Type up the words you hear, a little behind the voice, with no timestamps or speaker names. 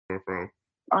from.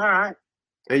 All right.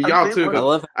 And y'all too, I because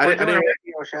love I We're doing a didn't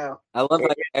radio show. how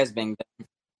your hair is being done.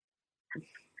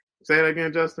 say that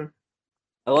again, Justin.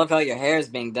 I love how your hair is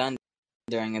being done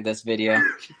during this video.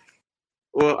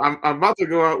 Well, I'm about to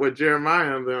go out with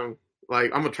Jeremiah and them.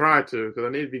 Like, I'm gonna try to, because I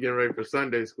need to be getting ready for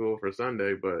Sunday school for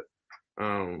Sunday. But,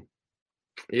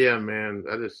 yeah, man,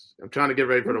 I'm trying to get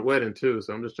ready for the wedding too.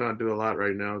 So I'm just trying to do a lot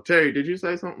right now. Terry, did you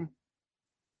say something?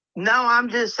 No, I'm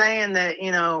just saying that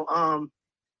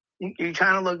you're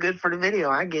trying to look good for the video.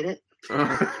 I get it.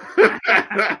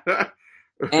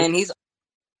 And he's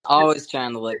always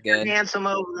trying to look good. Handsome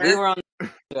over there. We were on the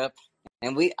trip,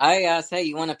 and I asked, "Hey,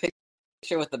 you want a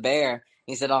picture with the bear?"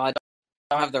 He said, "Oh, I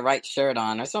don't have the right shirt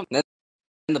on or something."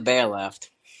 Then the bear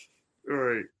left.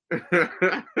 Right.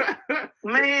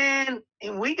 Man,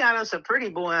 we got us a pretty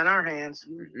boy on our hands.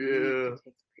 Yeah.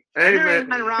 Hey, there ain't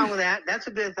nothing wrong with that. That's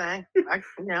a good thing.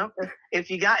 If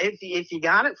you got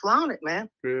it, flaunt it, man.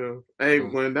 Yeah. Hey,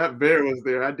 when that bear was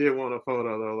there, I did want a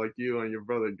photo though, like you and your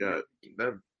brother got.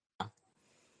 That.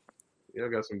 Y'all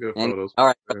got some good photos. All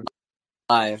right,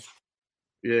 live.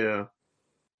 Yeah.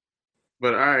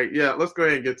 But all right, yeah, let's go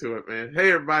ahead and get to it, man.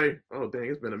 Hey, everybody. Oh, dang,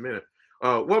 it's been a minute.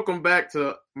 Welcome back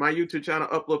to my YouTube channel,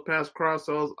 Upload Past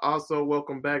Crossroads. Also,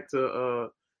 welcome back to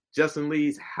Justin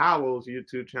Lee's Howell's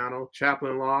YouTube channel,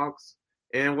 Chaplain Logs.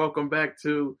 And welcome back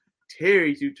to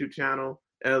Terry's YouTube channel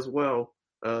as well,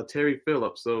 Terry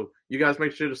Phillips. So you guys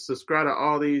make sure to subscribe to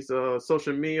all these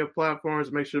social media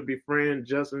platforms. Make sure to befriend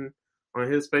Justin on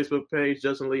his Facebook page,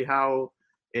 Justin Lee Howell,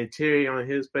 and Terry on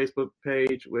his Facebook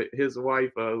page with his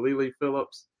wife, Lily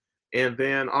Phillips. And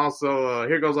then also,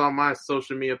 here goes all my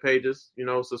social media pages.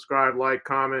 Subscribe, like,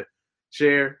 comment,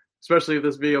 share, especially if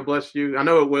this video blessed you. I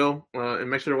know it will. And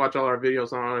make sure to watch all our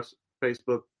videos on our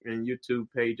Facebook and YouTube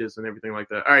pages and everything like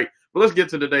that. All right, but let's get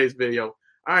to today's video.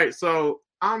 All right, so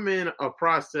I'm in a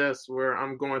process where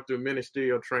I'm going through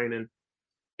ministerial training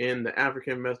in the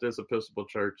African Methodist Episcopal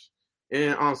Church.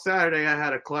 And on Saturday, I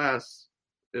had a class.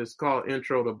 It's called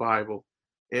Intro to Bible.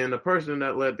 And the person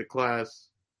that led the class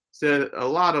said a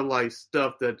lot of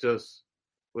stuff that just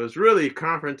was really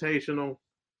confrontational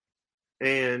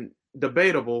and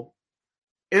debatable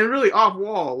and really off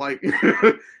wall.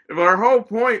 Her whole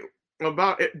point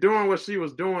about doing what she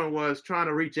was doing was trying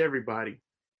to reach everybody.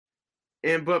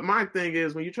 But my thing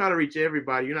is, when you try to reach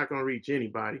everybody, you're not going to reach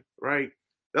anybody, right?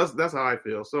 That's how I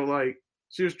feel. So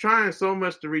she was trying so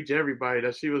much to reach everybody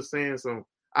that she was saying some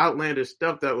outlandish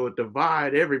stuff that would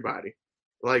divide everybody,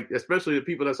 especially the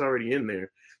people that's already in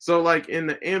there. So in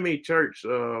the ME church,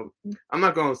 I'm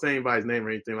not going to say anybody's name or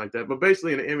anything like that, but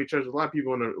basically in the ME church, a lot of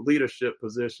people in the leadership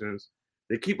positions,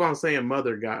 they keep on saying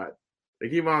Mother God. They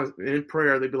keep on in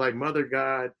prayer. They'd be like, Mother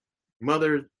God,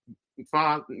 Mother,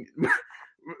 Father.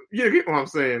 You get what I'm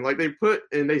saying?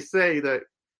 They say that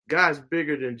God's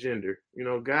bigger than gender.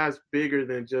 God's bigger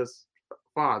than just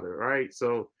father, right?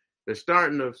 So they're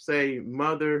starting to say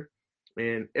mother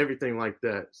and everything like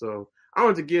that. So I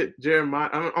want to get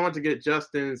I want to get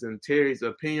Justin's and Terry's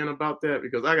opinion about that,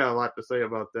 because I got a lot to say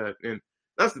about that. And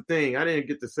that's the thing. I didn't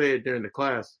get to say it during the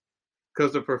class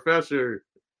because the professor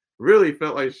really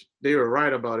felt like they were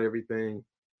right about everything,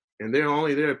 and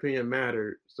only their opinion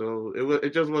mattered. So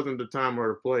it just wasn't the time or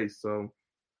the place. So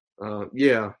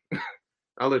yeah,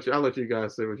 I'll let you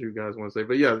guys say what you guys want to say.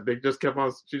 But yeah, they just kept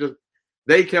on.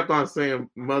 They kept on saying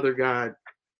Mother God,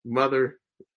 Mother,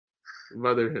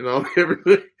 and all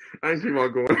everything. I can keep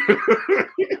on going.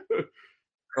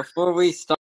 Before we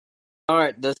start,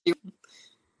 are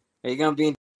you gonna be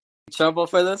in trouble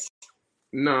for this?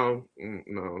 No,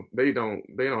 they don't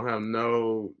have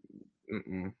no.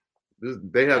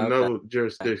 They have no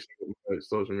jurisdiction on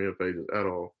social media pages at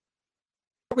all.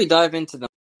 Before we dive into the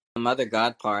Mother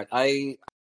God part, I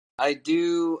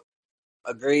do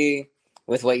agree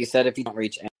with what you said. If you don't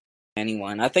reach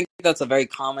anyone, I think that's a very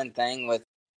common thing with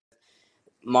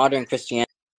modern Christianity,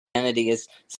 is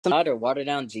to water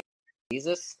down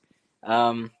Jesus,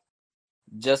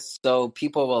 just so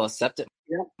people will accept it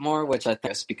more, which I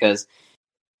think is because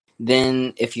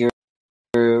then if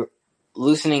you're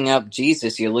loosening up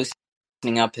Jesus, you're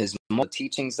loosening up his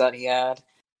teachings that he had.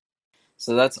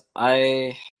 So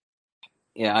I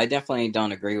definitely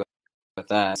don't agree with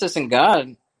that. Jesus and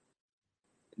God,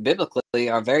 biblically,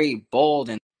 are very bold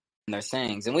in their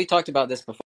sayings. And we talked about this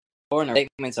before, and our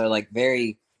statements are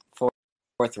very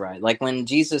forthright. Like when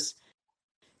Jesus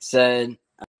said,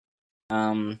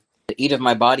 eat of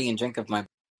my body and drink of my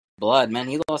blood, man,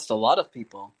 he lost a lot of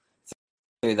people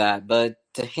through that. But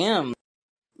to him,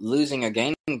 losing or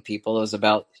gaining people is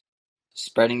about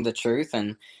spreading the truth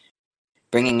and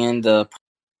bringing in the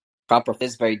proper. It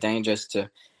is very dangerous to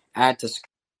add to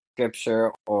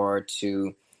scripture or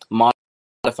to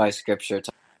modify scripture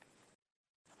to.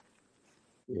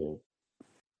 Yeah.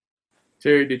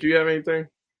 Terry, did you have anything?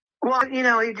 Well,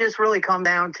 it just really come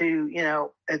down to,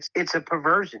 it's a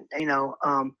perversion.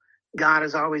 God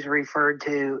is always referred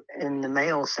to in the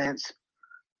male sense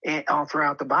all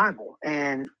throughout the Bible.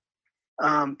 And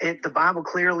the Bible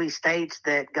clearly states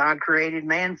that God created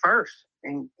man first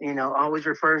and, always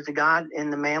refers to God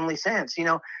in the manly sense,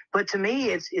 but to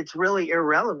me, it's really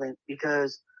irrelevant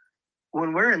because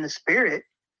when we're in the spirit,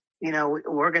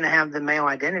 we're going to have the male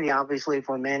identity, obviously,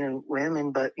 for men and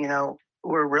women, but,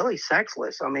 we're really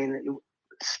sexless. I mean,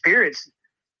 spirits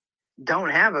don't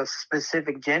have a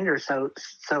specific gender, so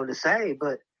to say,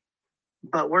 but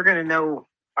we're going to know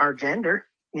our gender,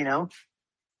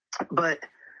 but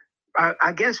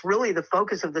I guess really the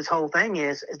focus of this whole thing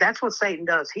is that's what Satan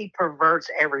does. He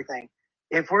perverts everything.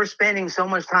 If we're spending so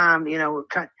much time,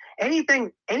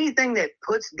 anything that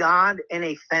puts God in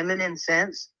a feminine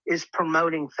sense is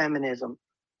promoting feminism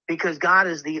because God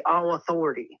is the all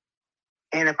authority.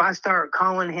 And if I start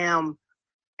calling him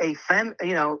a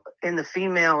in the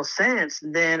female sense,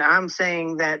 then I'm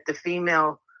saying that the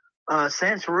female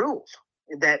sense rules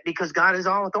that because God is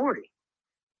all authority.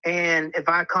 And if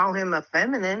I call him a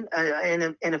feminine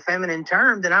in a feminine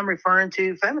term, then I'm referring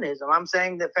to feminism. I'm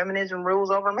saying that feminism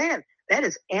rules over man. That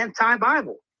is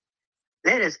anti-Bible.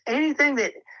 That is anything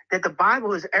that the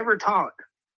Bible has ever taught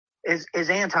is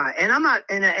anti. And I'm not,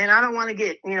 and I don't want to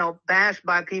get bashed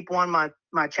by people on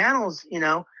my channels,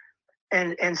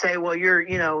 and say, well, you're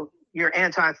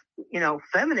anti,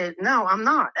 feminine. No, I'm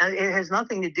not. It has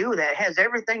nothing to do with that. It has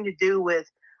everything to do with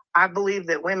I believe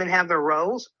that women have their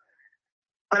roles.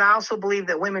 But I also believe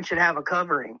that women should have a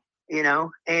covering,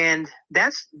 and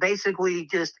that's basically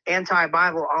just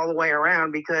anti-Bible all the way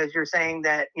around because you're saying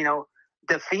that,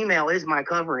 the female is my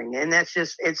covering. And that's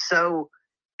just, it's so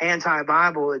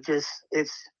anti-Bible.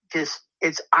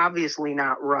 It's obviously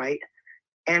not right.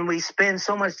 And we spend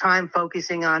so much time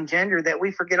focusing on gender that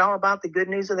we forget all about the good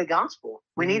news of the gospel.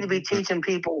 We need to be teaching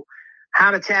people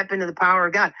how to tap into the power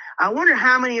of God. I wonder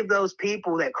how many of those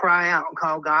people that cry out and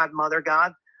call God Mother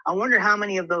God, I wonder how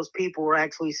many of those people are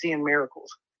actually seeing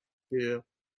miracles. Yeah.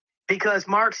 Because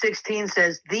Mark 16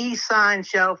 says, these signs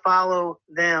shall follow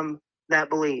them that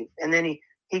believe. And then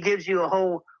he gives you a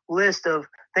whole list of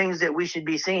things that we should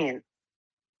be seeing.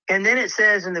 And then it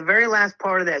says in the very last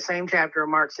part of that same chapter of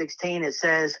Mark 16, it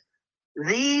says,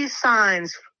 these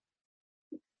signs,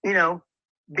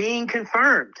 being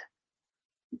confirmed.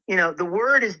 The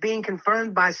word is being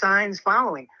confirmed by signs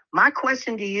following. My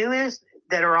question to you is,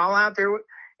 that are all out there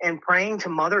and praying to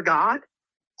Mother God,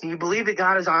 do you believe that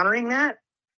God is honoring that?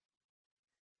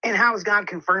 And how is God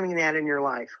confirming that in your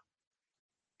life?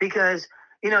 Because,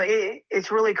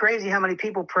 it's really crazy how many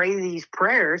people pray these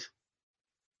prayers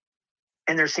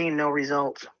and they're seeing no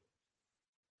results.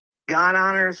 God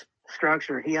honors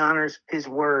structure. He honors his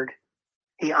word.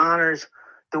 He honors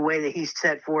the way that he's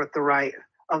set forth the right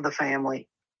of the family.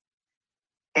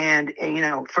 And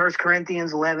 1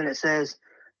 Corinthians 11, it says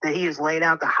that he has laid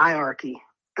out the hierarchy.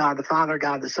 God the Father,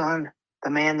 God the Son, the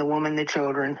man, the woman, the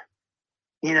children.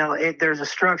 There's a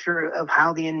structure of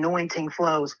how the anointing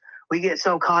flows. We get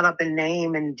so caught up in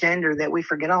name and gender that we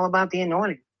forget all about the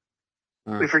anointing.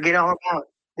 We forget all about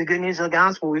the good news of the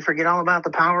gospel. We forget all about the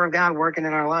power of God working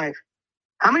in our life.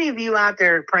 How many of you out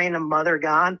there praying to Mother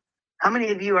God? How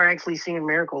many of you are actually seeing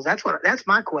miracles? That's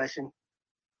my question.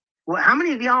 Well, how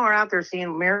many of y'all are out there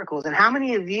seeing miracles? And how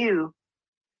many of you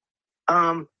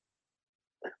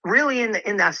really in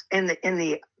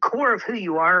the core of who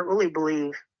you are really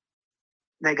believe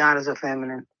that God is a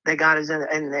feminine, that God is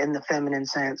in the feminine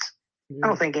sense? I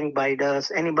don't think anybody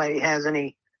does. Anybody has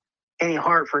any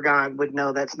heart for God would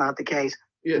know that's not the case.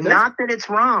 Yeah, not that it's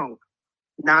wrong.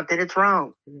 Not that it's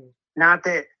wrong. Not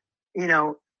that,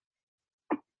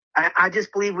 I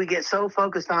just believe we get so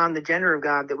focused on the gender of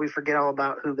God that we forget all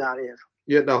about who God is.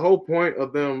 Yeah, the whole point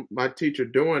of my teacher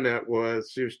doing that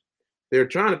was they're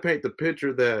trying to paint the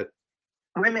picture that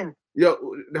women.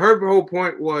 Her whole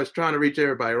point was trying to reach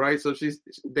everybody, right? So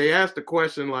they asked the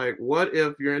question like, what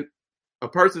if a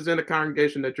person's in the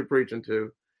congregation that you're preaching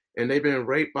to, and they've been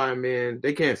raped by men?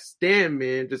 They can't stand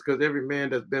men just because every man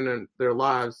that's been in their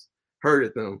lives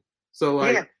hurted them.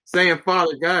 So saying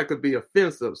Father God could be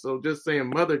offensive. So just saying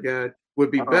Mother God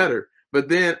would be better. But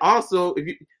then also,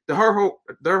 their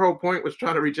whole point was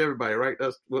trying to reach everybody, right?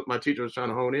 That's what my teacher was trying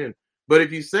to hone in. But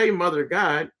if you say Mother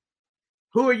God,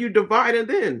 who are you dividing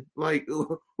then? Like,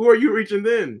 who are you reaching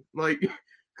then? Like,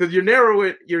 because you're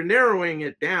narrowing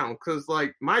it down. Because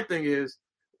like my thing is,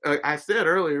 I said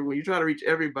earlier, when you try to reach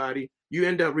everybody, you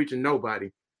end up reaching nobody.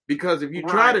 Because if you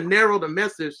try to narrow the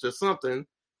message to something,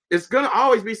 it's going to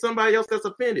always be somebody else that's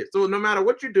offended. So no matter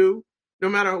what you do, no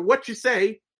matter what you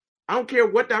say, I don't care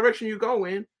what direction you go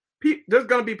in, there's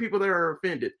going to be people that are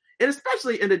offended. And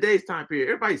especially in today's time period,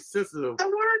 everybody's sensitive. The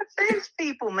word offends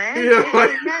people, man. Yeah, like,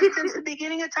 that's since the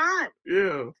beginning of time.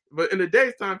 Yeah, but in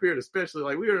today's time period, especially,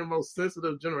 like, we are the most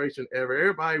sensitive generation ever.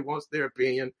 Everybody wants their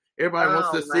opinion. Everybody wants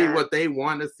to see what they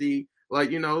want to see. Like,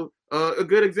 you know, a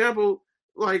good example,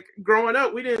 like growing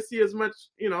up, we didn't see as much,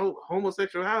 you know,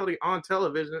 homosexuality on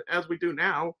television as we do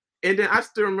now. And then I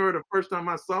still remember the first time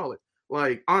I saw it,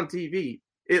 like on TV.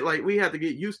 It, like, we had to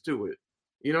get used to it.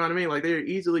 You know what I mean? Like, they're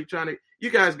easily trying to.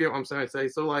 You guys get what I'm trying to say.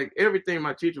 So, like, everything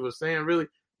my teacher was saying, really,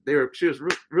 she was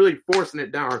really forcing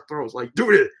it down our throats. Like,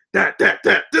 do this, that.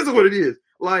 This is what it is.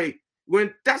 Like,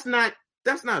 when that's not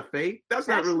faith. That's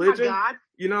not religion. Not God.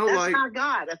 You know, that's like, not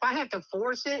God. If I have to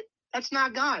force it, that's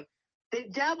not God. The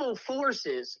devil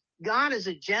forces. God is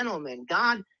a gentleman.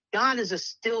 God is a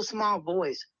still small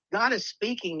voice. God is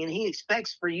speaking, and He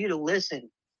expects for you to listen.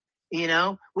 You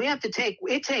know, we have to take.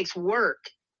 It takes work.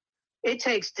 It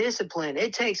takes discipline.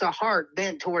 It takes a heart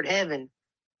bent toward heaven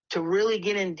to really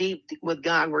get in deep with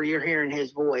God where you're hearing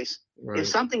His voice. Right. If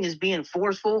something is being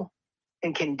forceful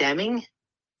and condemning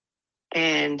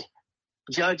and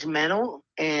judgmental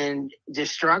and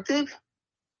destructive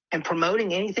and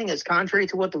promoting anything that's contrary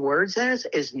to what the word says,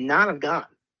 is not of God.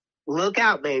 Look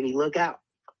out, baby. Look out.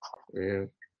 Yeah.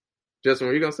 Justin,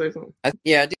 were you going to say something? I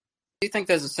do think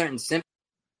there's a certain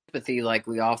sympathy like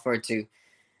we offer to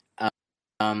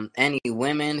any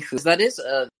women that is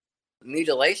a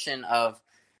mutilation of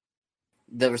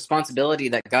the responsibility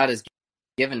that God has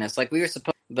given us. Like, we were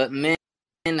supposed, but men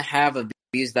have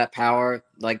abused that power,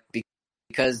 like,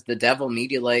 because the devil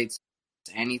mutilates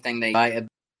anything by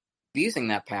abusing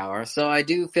that power. So I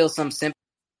do feel some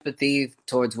sympathy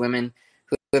towards women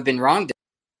who have been wronged.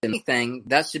 Anything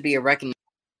that should be a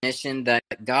recognition that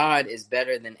God is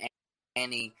better than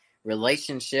any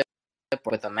relationship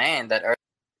with a man that Earth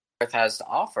has to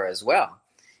offer as well.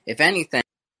 If anything,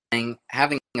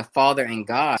 having a father in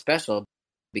God is special,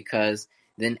 because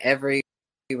then every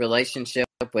relationship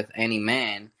with any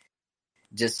man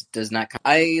just does not come.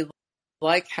 I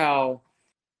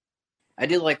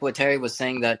do like what Terry was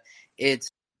saying, that it's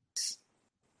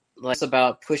less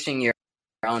about pushing your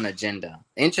own agenda.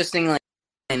 Interestingly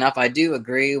enough, I do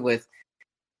agree with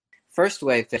First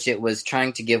Wave, which it was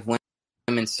trying to give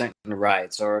women certain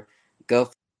rights or go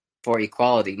for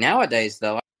equality. Nowadays,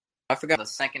 though, I forgot the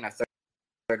second or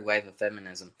third wave of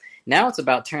feminism. Now it's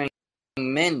about turning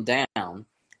men down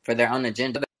for their own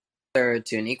agenda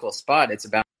to an equal spot. It's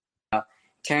about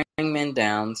tearing men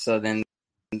down so then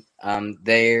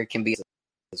there can be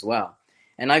as well.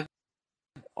 And I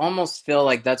almost feel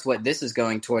like that's what this is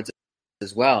going towards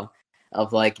as well,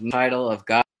 of like title of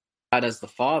God as the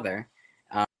Father,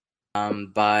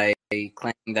 by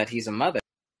claiming that He's a mother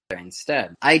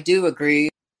instead. I do agree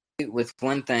with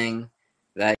one thing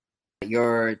that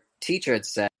your teacher had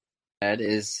said,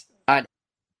 is God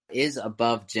is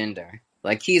above gender.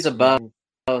 Like, He's above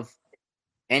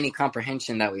any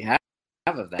comprehension that we have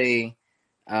of that.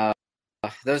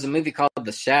 There's a movie called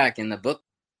The Shack, and the book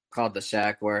called The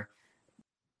Shack, where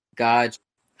God,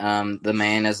 the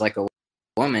man, as like a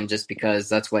woman just because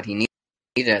that's what he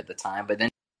needed at the time, but then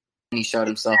he showed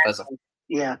himself as a...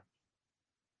 Yeah.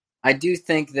 I do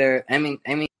think I mean,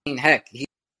 heck, he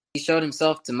showed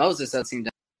himself to Moses. That seemed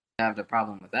to have the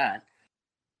problem with that.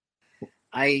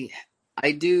 I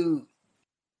do.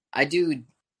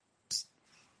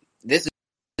 This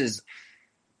is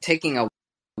taking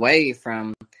away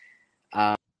from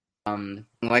the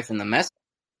message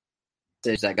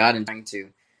that God is trying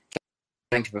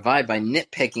to provide by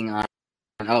nitpicking on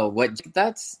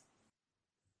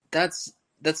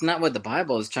that's not what the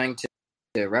Bible is trying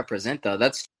to represent, though.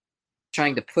 That's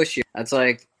trying to push you. That's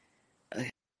like,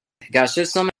 gosh,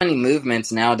 there's so many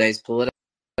movements nowadays,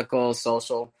 political,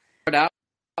 social, start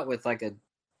out with like a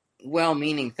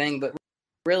well-meaning thing, but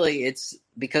really it's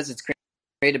because it's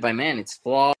created by man. It's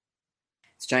flawed.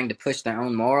 It's trying to push their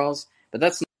own morals, but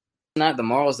that's not the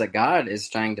morals that God is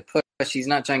trying to push. He's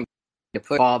not trying to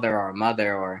put father or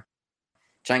mother or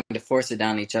trying to force it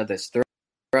down each other's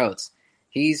throats.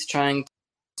 He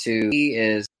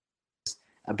is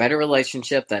a better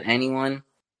relationship that anyone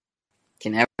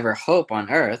can ever hope on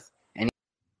earth. And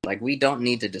we don't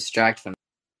need to distract from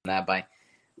that by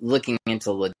looking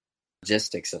into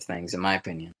logistics of things, in my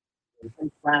opinion.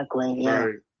 Exactly. Yeah.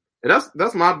 Right. And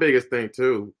that's my biggest thing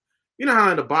too. You know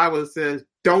how in the Bible it says,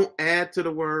 don't add to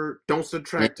the word, don't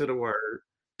subtract to the word,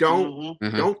 don't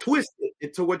twist it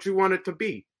into what you want it to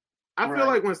be. I feel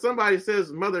like when somebody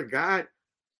says Mother God,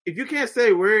 if you can't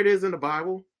say where it is in the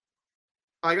Bible,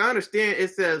 like I understand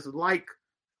it says like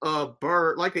a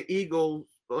bird, like an eagle,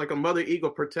 like a mother eagle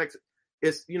protects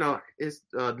its, its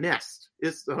nest,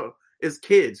 its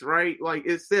kids, right? Like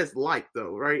it says like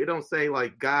though, right? It don't say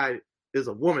like God is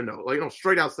a woman though. Like it don't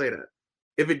straight out say that.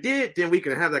 If it did, then we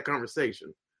can have that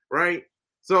conversation, right?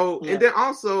 So and then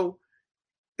also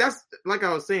that's like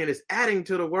I was saying, it's adding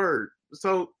to the word.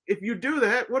 So if you do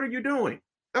that, what are you doing?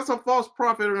 That's a false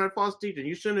prophet and a false teaching.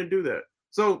 You shouldn't do that.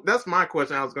 So that's my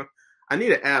question. I need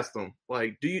to ask them,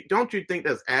 like, don't you think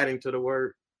that's adding to the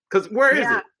word? Because where is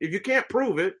it? If you can't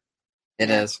prove it, it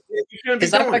is. You shouldn't be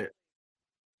doing it.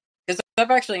 Because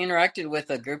I've actually interacted with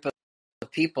a group of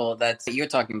people that you're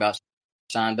talking about,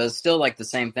 Sean, but it's still like the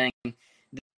same thing.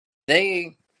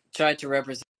 They try to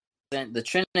represent the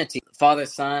Trinity, Father,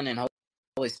 Son, and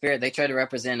Holy Spirit. They try to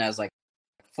represent as like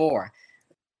four.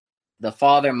 The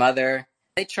Father, Mother.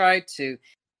 They try to.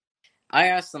 I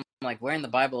asked them, like, where in the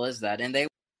Bible is that? And they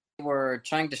were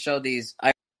trying to show these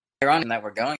ironic that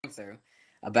we're going through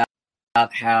about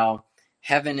how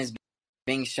heaven is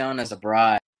being shown as a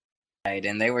bride,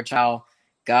 and they were how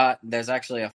God, there's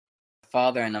actually a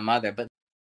father and a mother, but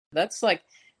that's like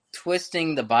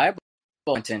twisting the Bible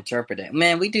to interpret it.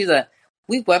 Man, we do that.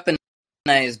 We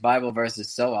weaponize Bible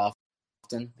verses so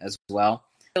often as well.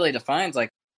 It really defines like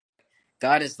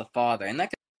God is the Father, and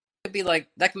that could be like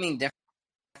that can mean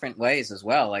different ways as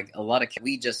well. Like a lot of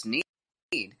we just need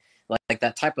like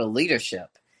that type of leadership,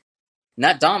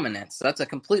 not dominance. That's a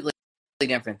completely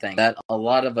different thing that a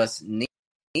lot of us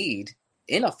need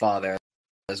in a father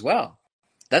as well.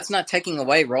 That's not taking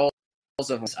away roles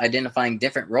of identifying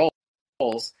different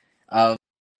roles of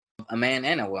a man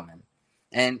and a woman.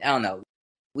 And I don't know,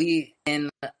 we in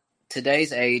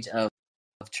today's age of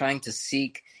trying to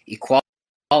seek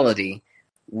equality,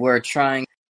 we're trying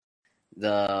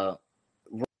the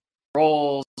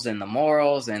roles and the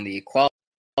morals and the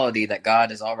equality that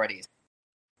God is already.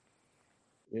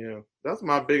 Yeah, that's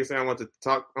my biggest thing. I'm going to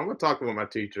talk with my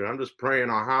teacher. I'm just praying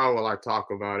on how will I talk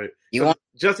about it.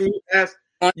 Justin, you asked.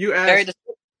 What you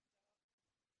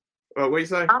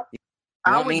say?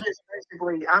 I would just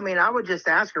basically, I would just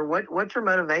ask her, what's your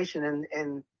motivation,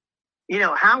 and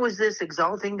how is this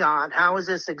exalting God? How is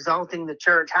this exalting the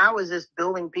church? How is this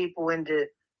building people into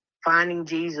finding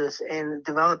Jesus and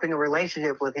developing a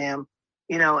relationship with Him?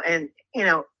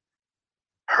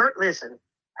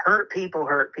 Hurt people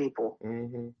hurt people.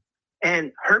 Mm-hmm.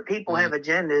 And hurt people have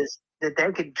agendas that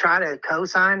they could try to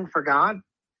co-sign for God,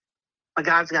 but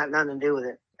God's got nothing to do with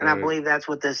it. And I believe that's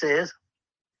what this is.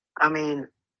 I mean,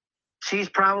 she's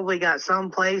probably got some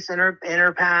place in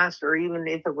her past, or even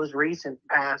if it was recent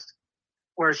past,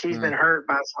 where she's been hurt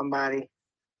by somebody,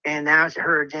 and now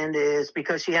her agenda is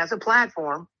because she has a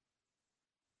platform,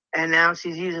 and now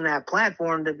she's using that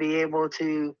platform to be able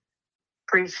to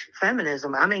preach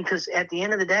feminism. I mean, because at the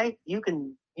end of the day, you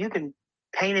can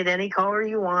paint it any color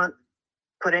you want,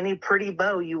 put any pretty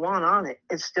bow you want on it.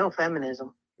 It's still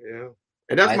feminism. Yeah,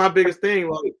 and that's my biggest thing.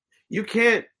 Like, you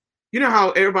can't. You know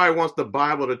how everybody wants the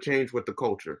Bible to change with the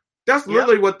culture. That's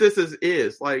literally what this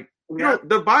is. Like,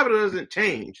 the Bible doesn't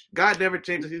change. God never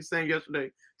changes. He's the same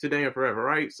yesterday, today, and forever,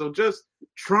 right? So just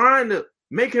trying to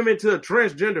make him into a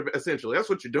transgender, essentially, that's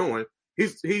what you're doing.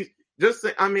 He's just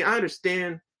saying. I mean, I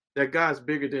understand that God's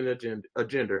bigger than a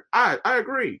gender. I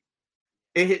agree,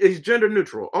 and he's gender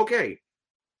neutral. Okay,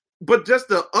 but just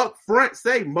to up front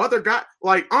say, Mother God,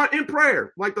 like in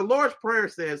prayer, like the Lord's Prayer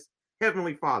says,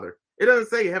 Heavenly Father. It doesn't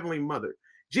say Heavenly Mother.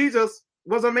 Jesus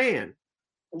was a man.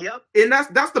 Yep. And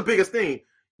that's the biggest thing.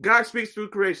 God speaks through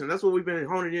creation. That's what we've been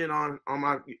honing in on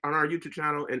our YouTube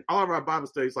channel and all of our Bible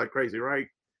studies like crazy, right?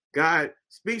 God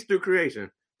speaks through creation.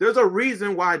 There's a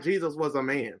reason why Jesus was a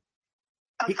man.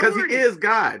 Because he is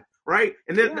God, right?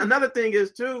 And then another thing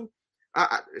is too,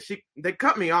 they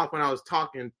cut me off when I was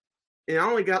talking, and I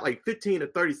only got like 15 to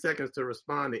 30 seconds to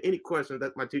respond to any questions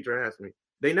that my teacher asked me.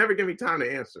 They never give me time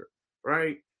to answer,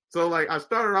 right? So like I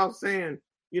started off saying,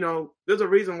 there's a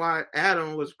reason why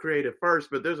Adam was created first,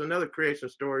 but there's another creation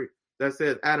story that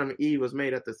says Adam and Eve was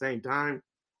made at the same time.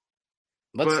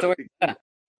 What story is that?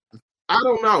 I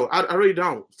don't know. I really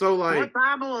don't. So like, what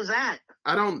Bible is that?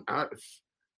 I don't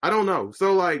know.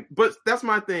 So like, but that's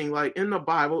my thing. Like in the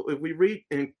Bible, if we read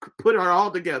and put it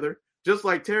all together, just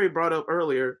like Terry brought up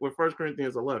earlier with 1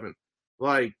 Corinthians 11,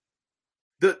 like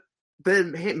the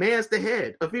man's the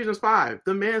head. Ephesians 5,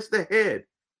 the man's the head.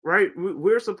 Right?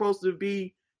 We're supposed to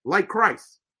be like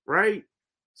Christ, right?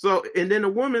 So, and then the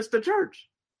woman's the church,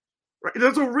 right?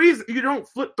 There's a reason you don't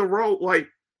flip the role. Like,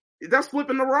 that's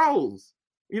flipping the roles.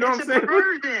 You know what I'm saying?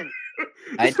 Perversion.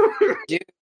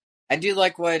 I do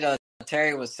like what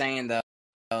Terry was saying,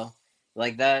 though.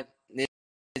 Like that,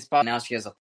 it's probably now she has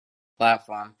a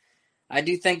platform. I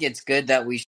do think it's good that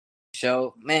we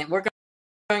show, man, we're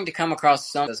going to come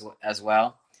across some as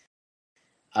well.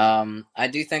 I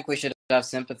do think we should have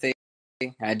sympathy.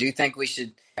 I do think we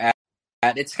should add,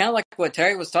 it's kind of like what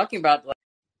Terry was talking about,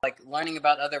 like learning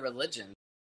about other religions.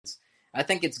 I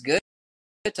think it's good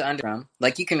to understand,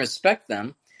 like you can respect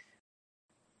them,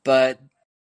 but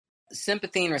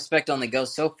sympathy and respect only go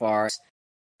so far.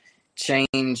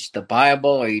 Change the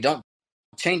Bible, or you don't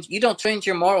change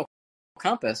your moral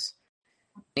compass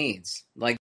needs.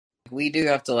 Like we do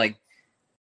have to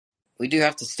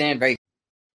stand very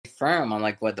firm on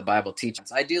like what the Bible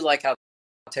teaches. I do like how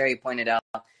Terry pointed out,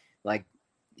 like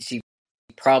she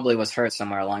probably was hurt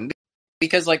somewhere along,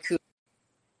 because like who?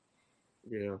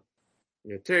 Yeah.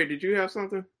 Terry, did you have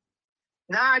something?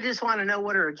 No, I just want to know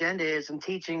what her agenda is in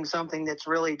teaching something that's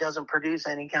really doesn't produce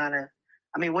any kind of.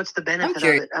 I mean, what's the benefit of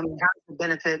it? I mean, how does it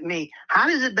benefit me? How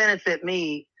does it benefit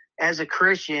me as a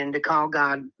Christian to call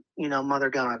God, Mother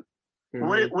God?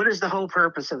 Mm-hmm. What is the whole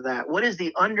purpose of that? What is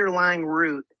the underlying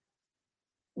root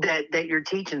that you're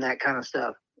teaching that kind of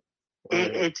stuff?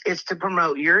 Right. It's to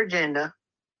promote your agenda,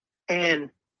 and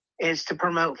it's to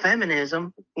promote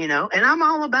feminism, and I'm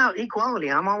all about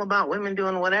equality. I'm all about women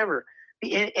doing whatever.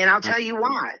 And I'll tell you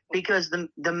why. Because the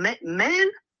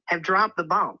men have dropped the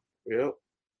ball. Yep.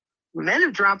 Men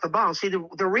have dropped the ball. See,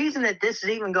 the reason that this is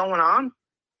even going on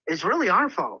is really our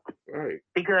fault. Right.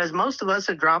 Because most of us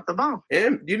have dropped the ball.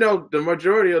 And, the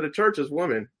majority of the church is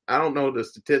women. I don't know the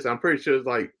statistics. I'm pretty sure it's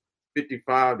like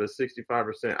 55 to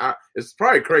 65%. It's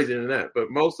probably crazier than that. But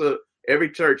every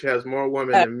church has more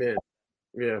women than men.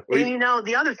 Yeah. And,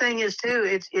 the other thing is,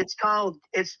 too,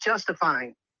 it's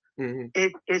justifying.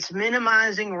 Mm-hmm. It's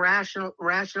minimizing,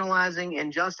 rationalizing,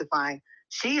 and justifying.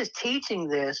 She is teaching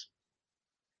this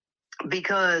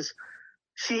because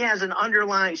she has an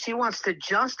underlying. She wants to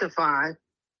justify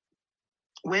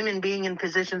women being in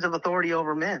positions of authority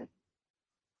over men.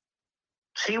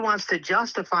 She wants to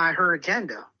justify her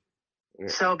agenda. Yeah.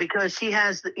 So because she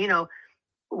has,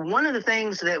 one of the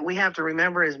things that we have to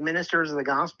remember as ministers of the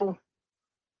gospel.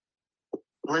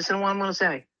 Listen to what I'm going to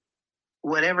say.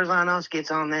 Whatever's on us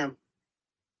gets on them.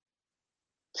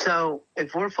 So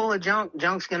if we're full of junk,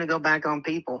 junk's going to go back on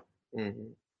people.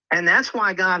 Mm-hmm. And that's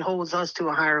why God holds us to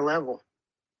a higher level.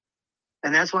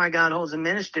 And that's why God holds the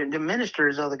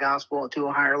ministers of the gospel to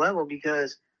a higher level,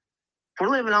 because if we're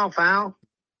living all foul,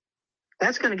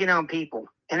 that's going to get on people.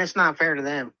 And it's not fair to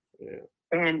them. Yeah.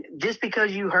 And just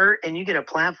because you hurt and you get a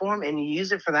platform and you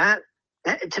use it for that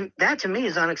to me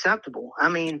is unacceptable. I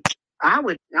mean,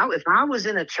 if I was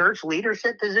in a church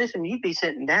leadership position, you'd be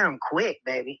sitting down quick,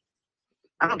 baby.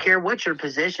 I don't care what your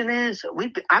position is.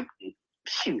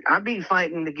 I'd be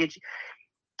fighting to get you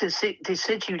to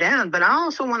sit you down. But I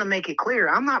also want to make it clear,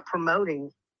 I'm not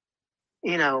promoting,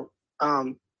 male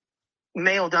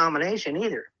domination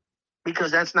either,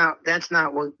 because that's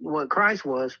not what Christ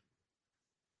was.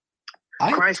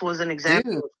 Christ was an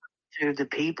example to the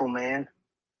people, man.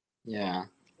 Yeah.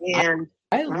 And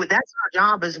that's our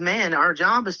job as men. Our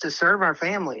job is to serve our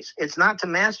families. It's not to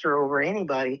master over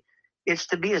anybody. It's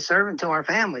to be a servant to our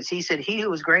families. He said, he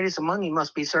who is greatest among you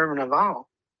must be servant of all,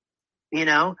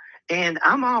 and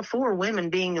I'm all for women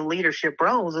being in leadership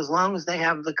roles as long as they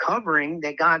have the covering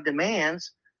that God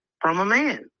demands from a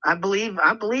man. I believe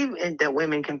that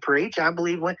women can preach. I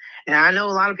believe and I know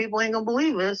a lot of people ain't going to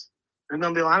believe this. There's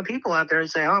going to be a lot of people out there that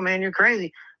say, oh man, you're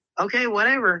crazy. Okay,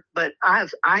 whatever. But I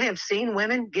have seen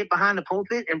women get behind the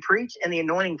pulpit and preach, and the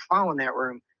anointing fall in that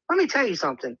room. Let me tell you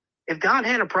something. If God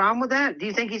had a problem with that, do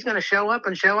you think he's going to show up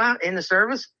and show out in the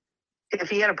service if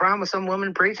he had a problem with some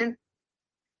woman preaching?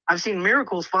 I've seen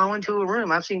miracles fall into a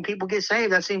room. I've seen people get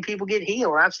saved. I've seen people get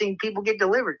healed. I've seen people get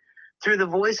delivered through the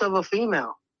voice of a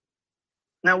female.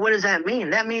 Now, what does that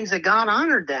mean? That means that God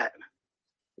honored that.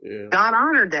 Yeah. God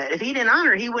honored that. If he didn't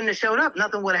honor it, he wouldn't have showed up.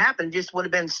 Nothing would have happened. Just would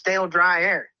have been stale, dry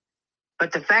air.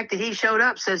 But the fact that he showed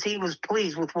up says he was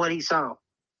pleased with what he saw.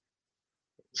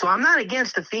 So I'm not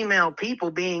against the female people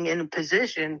being in a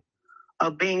position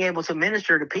of being able to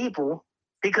minister to people,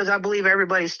 because I believe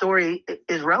everybody's story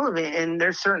is relevant, and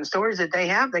there's certain stories that they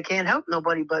have that can't help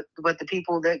nobody but the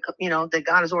people that that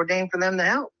God has ordained for them to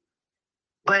help.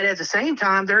 But at the same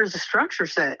time, there's a structure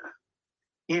set.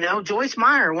 Joyce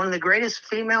Meyer, one of the greatest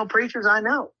female preachers I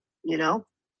know.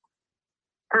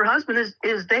 Her husband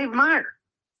is Dave Meyer,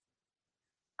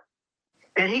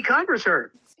 and he covers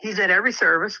her. He's at every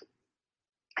service.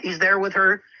 He's there with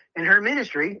her in her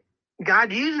ministry.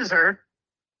 God uses her,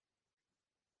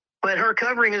 but her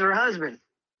covering is her husband,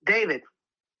 David.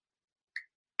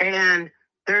 And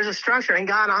there's a structure, and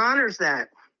God honors that,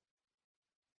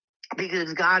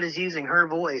 because God is using her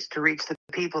voice to reach the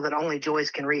people that only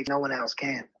Joyce can read, no one else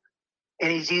can.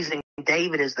 And he's using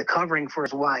David as the covering for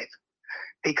his wife,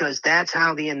 because that's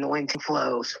how the anointing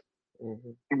flows,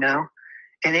 you know?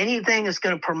 And anything that's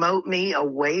going to promote me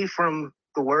away from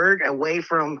the word, away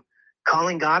from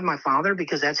calling God my father,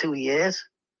 because that's who he is.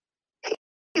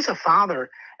 He's a father.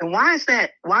 And why is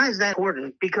that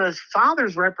important? Because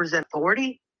fathers represent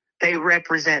authority. They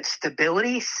represent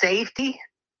stability, safety,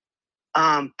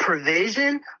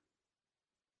 provision.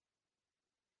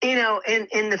 You know,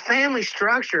 in the family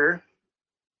structure,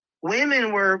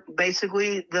 women were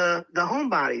basically the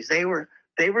homebodies. They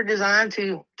were designed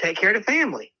to take care of the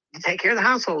family, to take care of the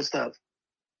household stuff.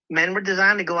 Men were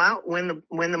designed to go out, win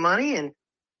the money, and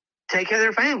take care of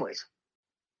their families.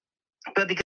 But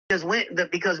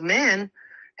because men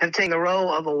have taken the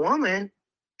role of a woman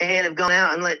and have gone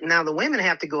out and now the women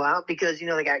have to go out because, you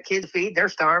know, they got kids to feed, they're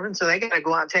starving, so they got to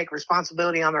go out and take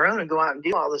responsibility on their own and go out and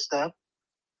do all this stuff,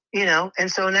 you know. And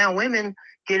so now women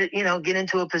get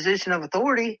into a position of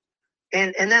authority,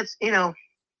 and that's, you know,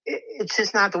 it's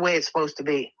just not the way it's supposed to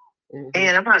be.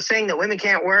 And I'm not saying that women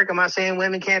can't work. I'm not saying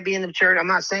women can't be in the church. I'm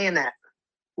not saying that.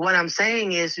 What I'm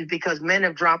saying is because men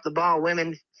have dropped the ball,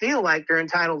 women feel like they're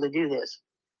entitled to do this.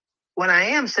 What I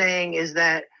am saying is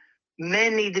that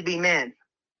men need to be men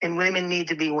and women need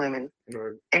to be women.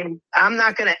 Right. And I'm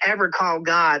not going to ever call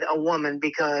God a woman,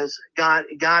 because God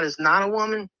is not a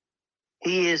woman.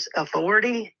 He is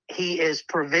authority. He is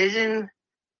provision,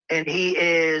 and he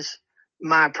is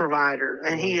my provider,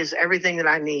 and he is everything that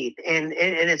I need. And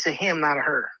it's a him, not a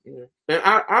her. Yeah. And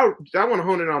I want to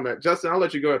hone in on that. Justin, I'll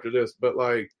let you go after this, but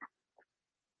like,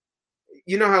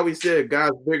 you know how we said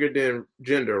God's bigger than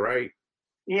gender, right?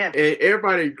 Yeah. And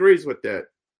everybody agrees with that.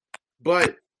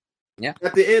 But yeah,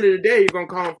 at the end of the day, you're going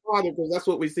to call him father, because that's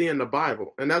what we see in the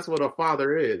Bible. And that's what a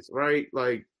father is, right?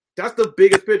 Like, that's the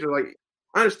biggest picture. Like,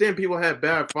 I understand people have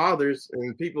bad fathers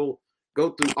and people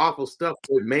go through awful stuff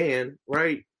with man,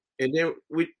 right? And then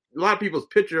a lot of people's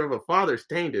picture of a father is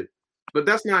tainted. But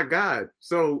that's not God.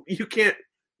 So you can't.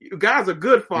 God's a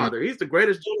good father. He's the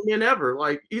greatest gentleman ever.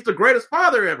 Like, he's the greatest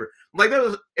father ever. Like,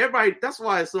 everybody. That's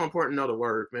why it's so important to know the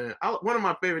word, man. One of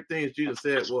my favorite things Jesus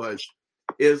said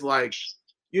is like,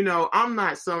 you know,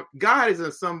 God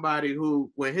isn't somebody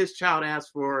who, when his child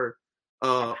asks for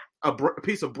a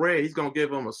piece of bread, he's gonna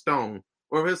give him a stone,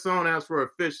 or if his son asks for a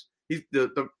fish, he's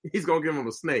gonna give him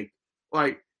a snake.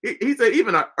 Like, he said,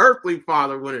 even an earthly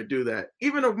father wouldn't do that.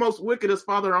 Even the most wickedest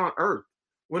father on earth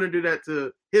wouldn't do that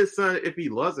to his son if he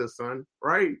loves his son,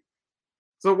 right?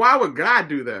 So why would God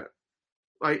do that?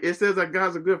 Like, it says that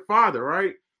God's a good father,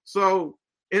 right? So,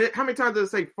 how many times does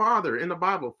it say father in the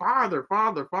Bible? Father,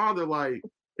 father, father. Like,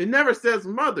 it never says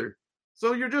mother.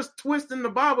 So you're just twisting the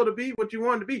Bible to be what you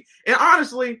want to be. And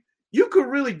honestly, you could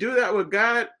really do that with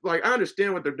God. Like, I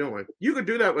understand what they're doing. You could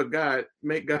do that with God,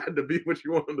 make God to be what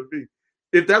you want him to be,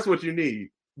 if that's what you need.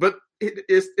 But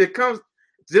it comes,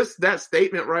 just that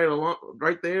statement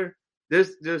right there.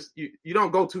 You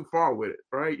don't go too far with it,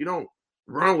 right? You don't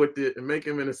run with it and make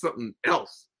him into something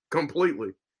else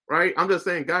completely, right? I'm just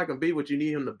saying God can be what you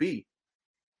need him to be,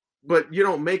 but you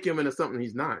don't make him into something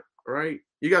he's not, right?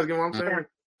 You guys get what I'm saying?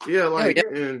 Yeah, like,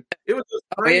 and it was just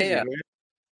crazy, man.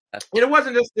 And it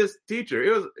wasn't just this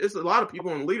teacher. It's a lot of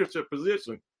people in leadership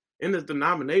position in this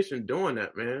denomination doing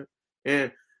that, man.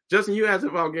 And Justin, you asked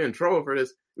if I'll get in trouble for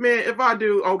this. Man, if I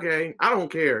do, okay, I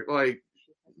don't care. Like,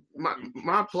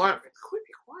 my plot. Quit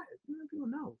be quiet. You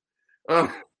don't know.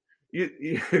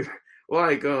 You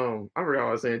like, I forgot what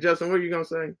I was saying. Justin, what are you gonna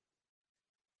say?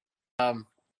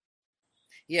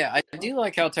 Yeah, I do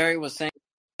like how Terry was saying,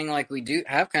 like, we do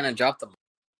have kind of dropped the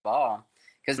ball,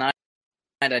 because tonight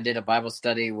I did a Bible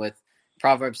study with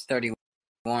Proverbs 31.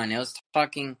 It was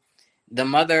talking the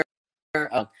mother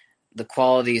of the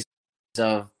qualities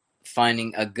of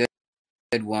finding a good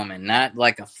woman, not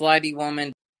like a flighty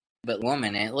woman, but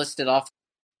woman. And it listed off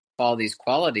all these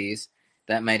qualities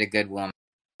that made a good woman.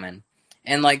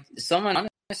 And like, someone,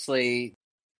 honestly,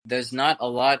 there's not a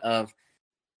lot of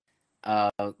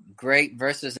great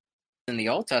verses in the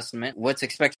Old Testament. What's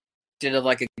expected of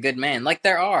like a good man? Like,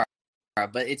 there are,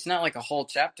 but it's not like a whole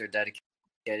chapter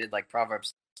dedicated like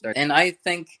Proverbs 30. And I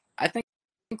think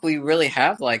we really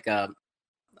have, like,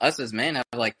 us as men have,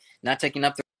 like, not taking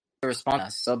up the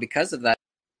responsibility. So because of that,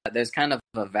 there's kind of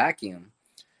a vacuum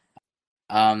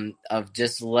of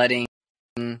just letting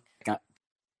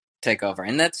take over.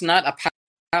 And that's not a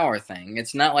power thing.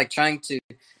 It's not like trying to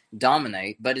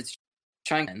dominate, but it's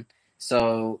trying to.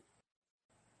 So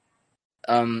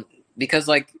because,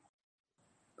 like,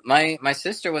 my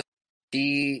sister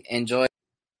she enjoys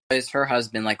her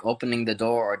husband, like, opening the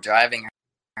door or driving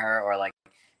her, or like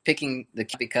picking the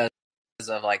kid, because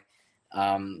of like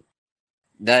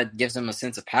that gives him a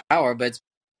sense of power, but it's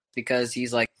because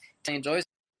he's like, he enjoys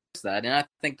that. And I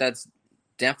think that's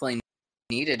definitely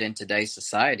needed in today's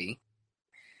society.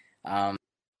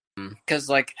 Because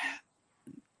like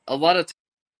a lot of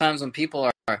times when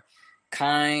people are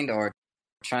kind or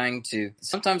trying to,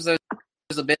 sometimes there's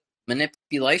a bit of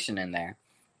manipulation in there.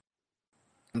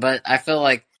 But I feel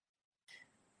like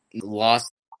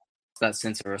lost that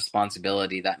sense of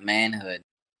responsibility, that manhood.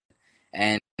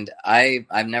 And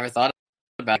I've never thought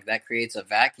about it. That creates a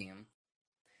vacuum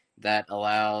that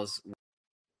allows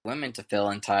women to feel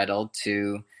entitled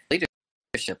to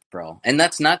leadership role. And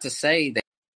that's not to say that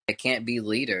they can't be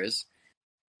leaders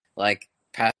like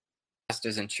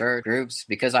pastors in church groups,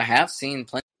 because I have seen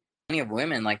plenty of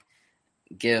women like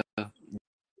do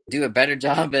a better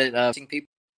job at teaching people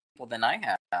than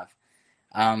I have.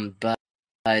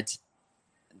 But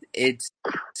it's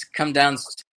come down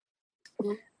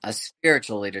to a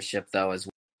spiritual leadership though as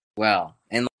well.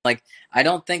 And like I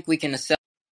don't think we can accept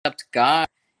God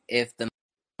if the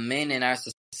men in our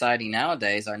society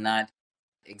nowadays are not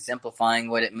exemplifying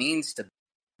what it means to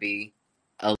be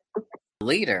a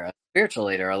leader, a spiritual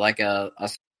leader, or like a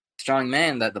strong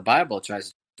man that the Bible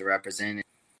tries to represent.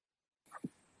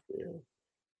 Yeah.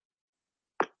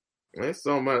 That's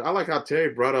so much. I like how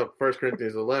Terry brought up 1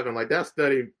 Corinthians 11. Like that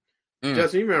study,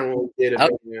 Justin, you remember when we did it?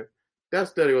 Oh. That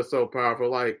study was so powerful.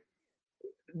 Like,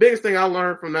 biggest thing I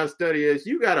learned from that study is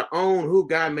you got to own who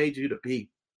God made you to be.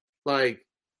 Like,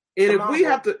 and if we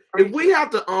have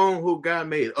to own who God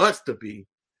made us to be,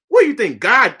 what do you think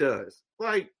God does?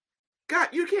 Like, God,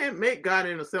 you can't make God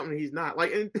into something he's not.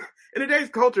 Like in today's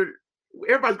culture,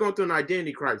 everybody's going through an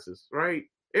identity crisis, right?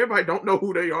 Everybody don't know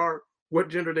who they are, what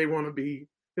gender they want to be.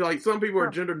 Like some people are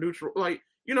gender neutral. Like,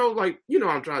 what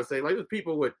I'm trying to say. Like there's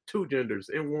people with two genders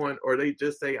in one, or they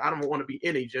just say, I don't want to be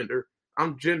any gender.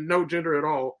 I'm no gender at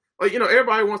all. Like,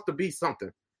 everybody wants to be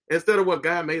something instead of what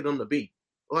God made them to be.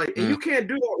 Like, and you can't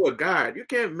do that with God. You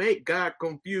can't make God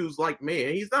confused like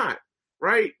man. He's not,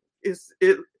 right?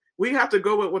 We have to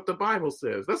go with what the Bible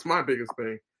says. That's my biggest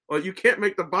thing. Well, you can't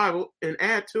make the Bible and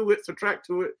add to it, subtract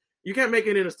to it. You can't make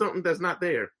it into something that's not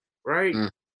there, right?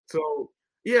 So,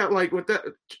 yeah, like with that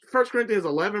 1 Corinthians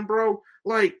 11, bro,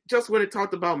 like just when it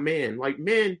talked about men, like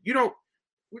men,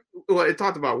 it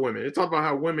talked about women. It talked about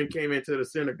how women came into the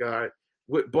synagogue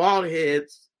with bald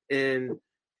heads and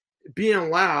being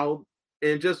loud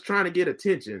and just trying to get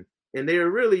attention. And they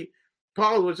were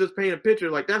Paul was just painting a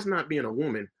picture like that's not being a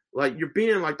woman. Like you're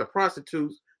being like the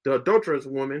prostitutes, the adulterous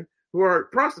women who are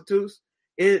prostitutes,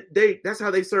 and that's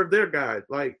how they serve their God.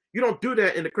 Like you don't do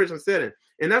that in the Christian setting.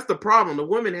 And that's the problem. The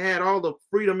women had all the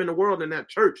freedom in the world in that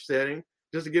church setting,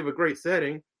 just to give a great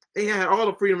setting. They had all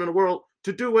the freedom in the world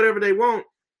to do whatever they want,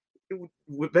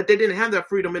 but they didn't have that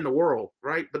freedom in the world,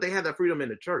 right? But they had that freedom in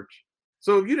the church.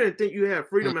 So if you didn't think you had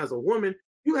freedom as a woman,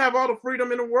 you have all the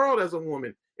freedom in the world as a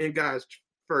woman in God's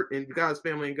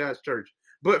family, in God's church.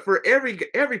 But for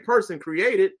every person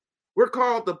created, we're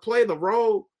called to play the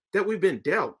role that we've been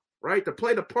dealt, right? To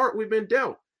play the part we've been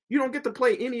dealt. You don't get to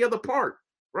play any other part,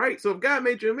 right? So if God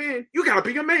made you a man, you got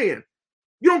to be a man.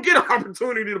 You don't get an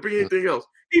opportunity to be anything else.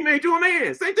 He made you a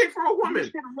man. Same thing for a woman.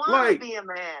 You should want to be a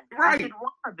man. Right. You should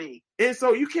want to be. And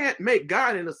so you can't make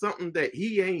God into something that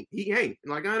he ain't.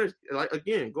 Like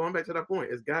again, going back to that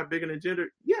point, is God bigger than gender?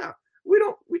 Yeah.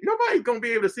 Nobody's going to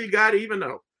be able to see God even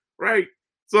though, right?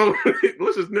 So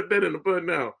let's just nip that in the bud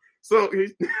now. So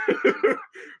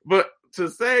but to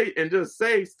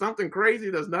say something crazy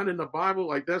that's not in the Bible,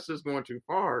 like that's just going too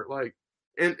far. Like,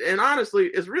 and honestly,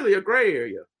 it's really a gray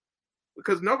area.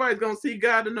 Because nobody's gonna see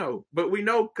God to know, but we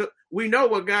know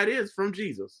what God is from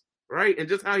Jesus, right? And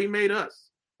just how He made us.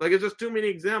 Like it's just too many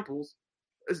examples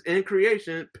in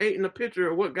creation painting a picture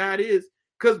of what God is,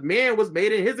 because man was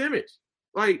made in His image.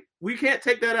 Like we can't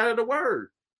take that out of the Word.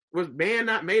 Was man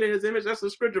not made in His image? That's a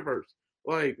scripture verse.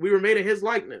 Like we were made in His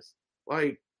likeness.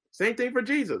 Like same thing for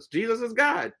Jesus. Jesus is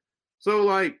God. So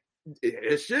like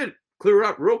it should clear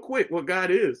up real quick what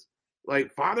God is.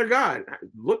 Like Father God,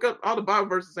 look up all the Bible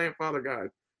verses saying Father God.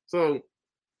 So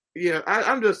yeah,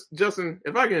 I'm just Justin.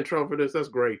 If I get in trouble for this, that's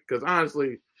great. Because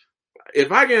honestly,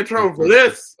 if I get in trouble for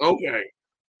this, okay,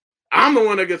 I'm the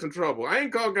one that gets in trouble. I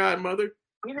ain't called God mother.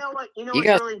 You know what? What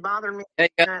really bothered me?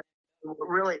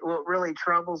 What really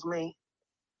troubles me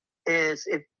is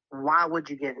why would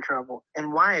you get in trouble,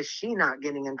 and why is she not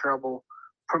getting in trouble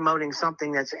promoting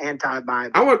something that's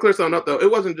anti-Bible? I want to clear something up though. It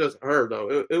wasn't just her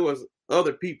though. It was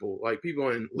other people, like people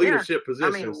in leadership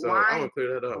positions. I want to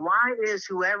clear that up. Why is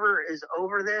whoever is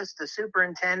over this, the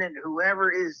superintendent,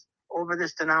 whoever is over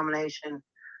this denomination,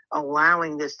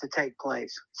 allowing this to take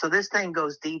place? So this thing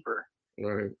goes deeper.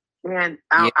 Right. And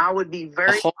Yeah. I would be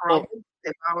very troubled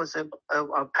if I was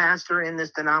a pastor in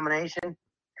this denomination.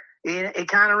 It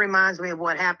kind of reminds me of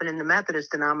what happened in the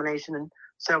Methodist denomination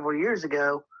several years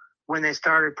ago when they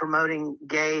started promoting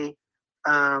gay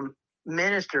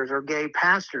ministers or gay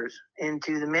pastors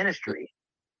into the ministry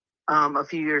a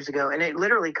few years ago. And it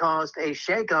literally caused a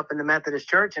shakeup in the Methodist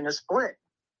church and a split.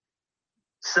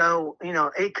 So,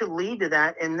 it could lead to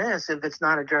that in this if it's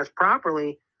not addressed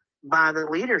properly by the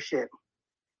leadership.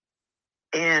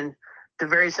 And the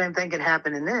very same thing could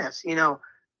happen in this.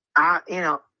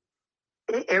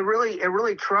 It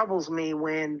really troubles me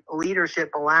when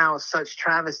leadership allows such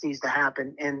travesties to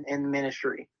happen in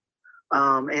ministry,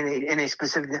 in a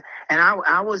specific. And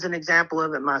I was an example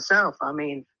of it myself. I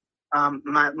mean,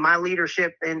 my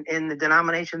leadership in the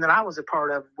denomination that I was a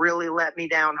part of really let me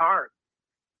down hard,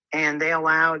 and they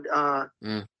allowed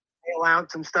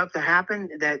some stuff to happen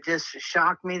that just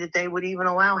shocked me that they would even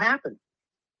allow happen,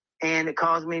 and it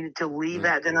caused me to leave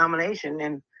that denomination.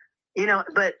 And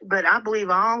but I believe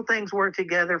all things work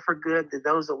together for good to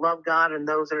those that love God and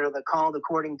those that are called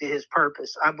according to His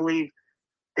purpose. I believe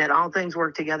that all things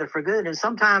work together for good. And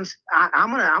sometimes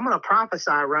I'm gonna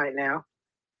prophesy right now,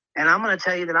 and I'm gonna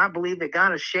tell you that I believe that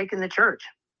God is shaking the church.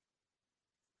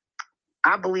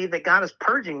 I believe that God is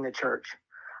purging the church.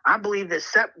 I believe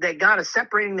that God is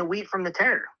separating the wheat from the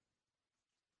tare.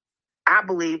 I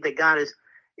believe that God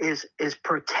is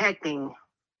protecting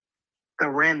the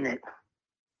remnant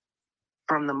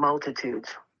from the multitudes.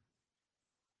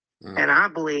 And I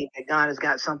believe that God has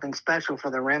got something special for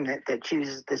the remnant that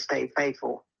chooses to stay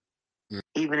faithful,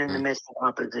 even in the midst of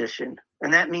opposition.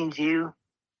 And that means you,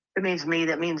 it means me,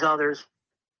 that means others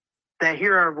that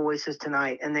hear our voices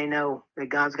tonight and they know that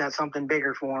God's got something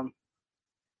bigger for them.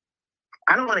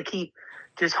 I don't want to keep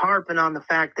just harping on the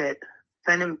fact that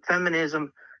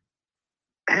feminism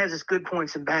has its good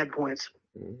points and bad points.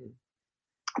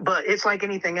 But it's like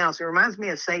anything else. It reminds me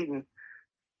of Satan.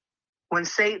 When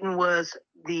Satan was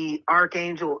the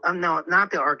archangel, no,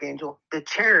 not the archangel, the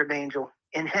cherub angel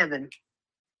in heaven,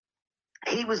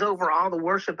 he was over all the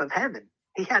worship of heaven.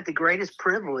 He had the greatest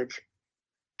privilege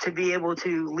to be able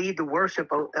to lead the worship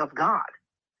of God.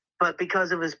 But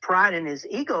because of his pride and his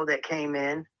ego that came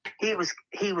in, he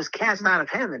was cast out of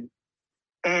heaven.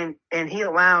 And he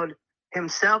allowed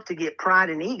himself to get pride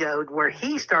and ego where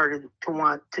he started to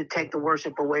want to take the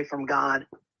worship away from God,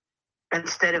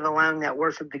 instead of allowing that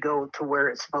worship to go to where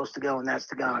it's supposed to go, and that's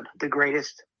to God, the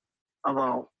greatest of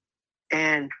all.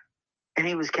 And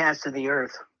he was cast to the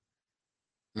earth.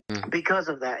 Because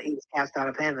of that, he was cast out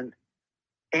of heaven.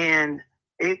 And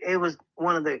it was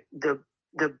one of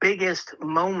the biggest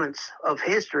moments of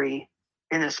history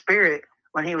in the spirit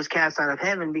when he was cast out of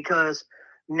heaven, because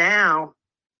now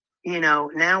we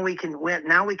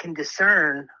can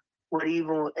discern what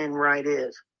evil and right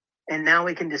is. And now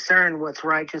we can discern what's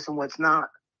righteous and what's not.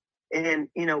 And,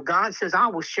 God says, I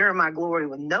will share my glory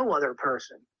with no other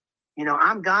person.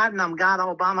 I'm God, and I'm God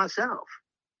all by myself.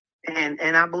 And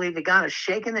I believe that God is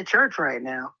shaking the church right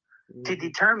now to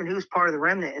determine who's part of the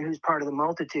remnant and who's part of the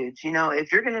multitudes.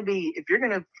 If you're going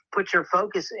to put your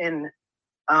focus in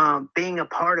being a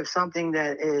part of something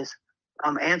that is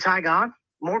anti-God,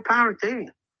 more power to you,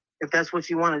 if that's what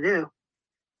you want to do.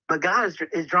 But God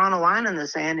is drawing a line in the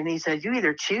sand, and He says, you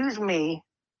either choose me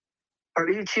or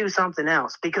you choose something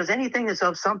else, because anything that's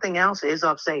of something else is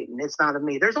of Satan. It's not of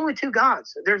me. There's only two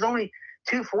gods. There's only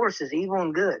two forces, evil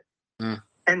and good.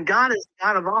 And God is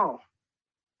God of all.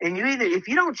 And if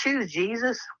you don't choose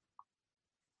Jesus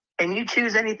and you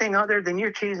choose anything other, then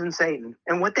you're choosing Satan.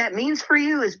 And what that means for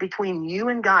you is between you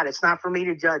and God. It's not for me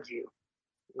to judge you.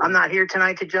 I'm not here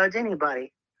tonight to judge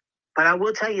anybody. But I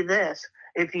will tell you this.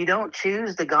 If you don't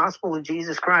choose the gospel of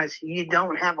Jesus Christ, you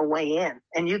don't have a way in.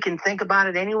 And you can think about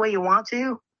it any way you want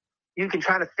to. You can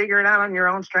try to figure it out on your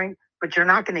own strength, but you're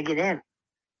not going to get in.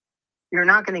 You're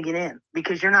not going to get in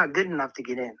because you're not good enough to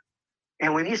get in.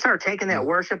 And when you start taking that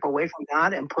worship away from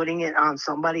God and putting it on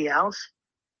somebody else,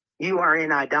 you are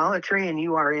in idolatry and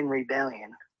you are in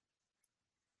rebellion.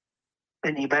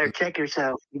 And you better check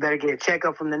yourself. You better get a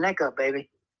checkup from the neck up, baby.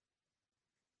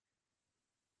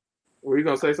 Were you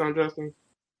going to say something, Justin?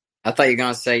 I thought you were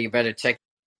going to say you better check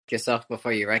yourself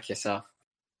before you wreck yourself.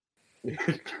 I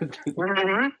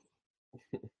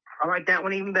like that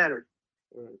one even better.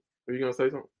 Were you going to say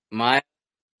something? Maya?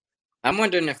 I'm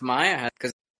wondering if Maya has,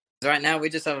 because right now we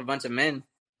just have a bunch of men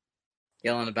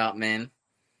yelling about men.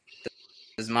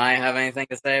 Does Maya have anything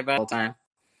to say about it all the time?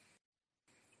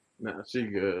 Nah, she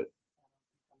good.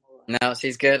 No,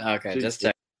 she's good? Okay, just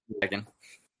checking.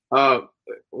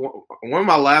 One of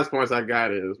my last points I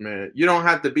got is, man, you don't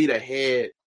have to be the head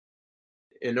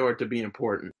in order to be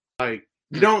important. Like,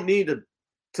 You don't need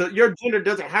to your gender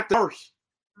doesn't have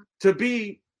to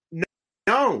be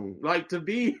known, like to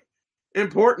be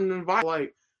important and vital.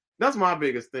 Like that's my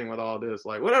biggest thing with all this.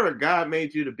 Like whatever God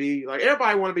made you to be, like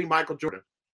everybody want to be Michael Jordan,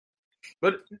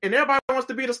 and everybody wants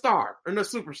to be the star and the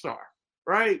superstar,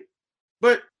 right?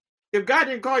 But if God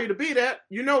didn't call you to be that,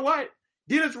 you know what?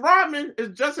 Dennis Rodman is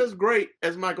just as great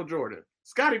as Michael Jordan.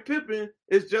 Scottie Pippen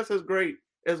is just as great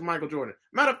as Michael Jordan.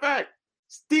 Matter of fact,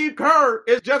 Steve Kerr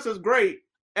is just as great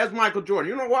as Michael Jordan.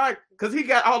 You know why? Because he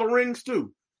got all the rings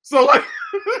too. So like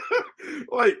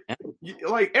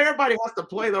everybody has to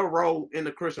play their role in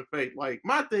the Christian faith. Like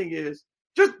my thing is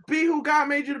just be who God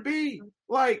made you to be.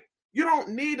 Like you don't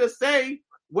need to say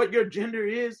what your gender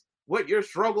is, what your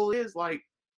struggle is. Like,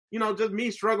 just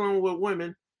me struggling with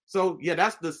women. So yeah,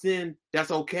 that's the sin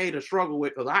that's okay to struggle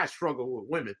with because I struggle with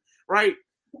women, right?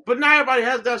 But not everybody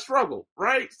has that struggle,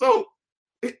 right? So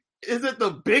is it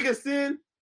the biggest sin?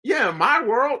 Yeah, in my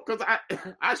world, because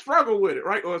I struggle with it,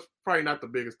 right? Or it's probably not the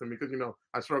biggest to me because,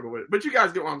 I struggle with it. But you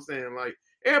guys get what I'm saying. Like,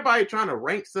 everybody trying to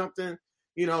rank something,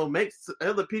 makes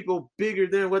other people bigger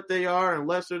than what they are and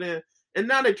lesser than. And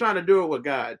now they're trying to do it with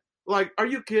God. Like, are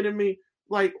you kidding me?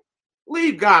 Like,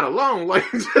 leave God alone. Like,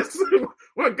 just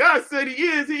what God said he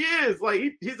is, he is. Like,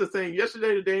 he's the same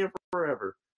yesterday, today, and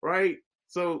forever, right?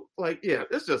 So, like, yeah,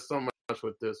 it's just so much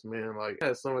with this, man. Like, I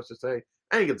have so much to say.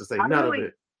 I ain't get to say none of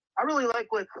it. I really like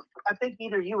what I think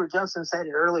either you or Justin said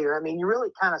it earlier. I mean, you really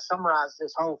kind of summarized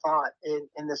this whole thought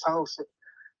in this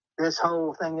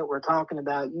whole thing that we're talking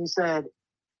about. You said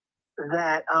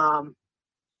that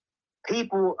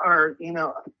people are,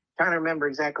 trying to remember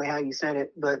exactly how you said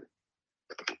it, but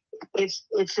it's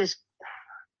just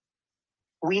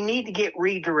we need to get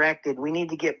redirected. We need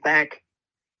to get back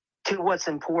to what's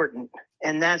important,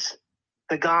 and that's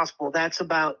the gospel. That's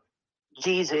about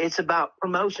Jesus. It's about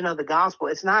promotion of the gospel.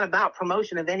 It's not about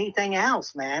promotion of anything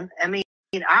else, man. I mean,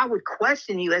 I would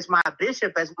question you as my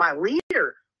bishop, as my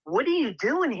leader. What are you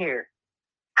doing here?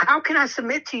 How can I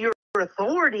submit to your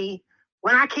authority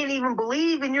when I can't even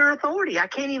believe in your authority? I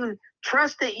can't even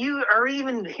trust that you are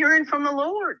even hearing from the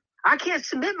Lord. I can't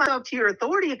submit myself to your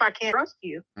authority if I can't trust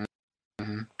you.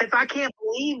 Mm-hmm. If I can't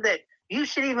believe that you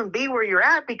should even be where you're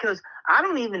at, because I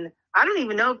don't even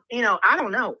know, I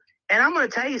don't know. And I'm going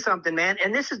to tell you something, man,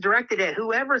 and this is directed at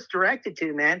whoever it's directed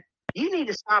to, man. You need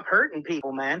to stop hurting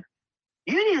people, man.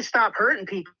 You need to stop hurting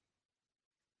people.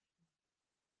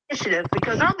 Initiative,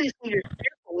 because obviously your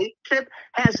spiritual leadership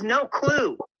has no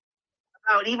clue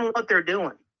about even what they're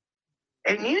doing.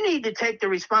 And you need to take the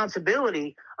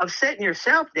responsibility of setting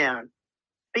yourself down,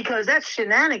 because that's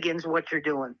shenanigans what you're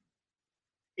doing.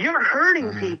 You're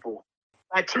hurting people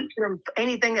by teaching them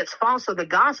anything that's false of the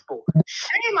gospel.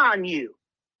 Shame on you.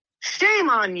 Shame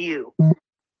on you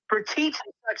for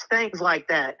teaching such things like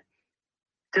that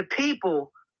to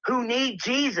people who need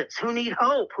Jesus, who need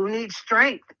hope, who need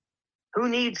strength, who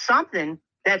need something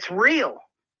that's real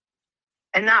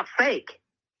and not fake.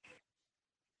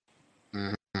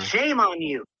 Mm-hmm. Shame on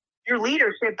you. Your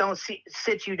leadership don't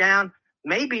sit you down.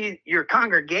 Maybe your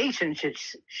congregation should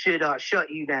shut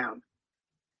you down.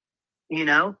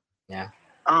 Yeah.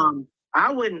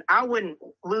 I wouldn't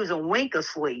lose a wink of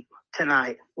sleep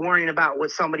tonight worrying about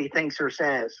what somebody thinks or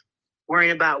says,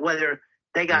 worrying about whether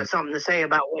they got something to say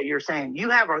about what you're saying. You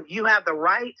have the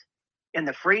right and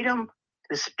the freedom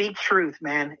to speak truth,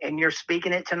 man, and you're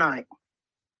speaking it tonight.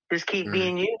 Just keep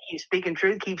being you, keep speaking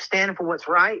truth, keep standing for what's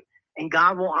right, and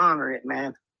God will honor it,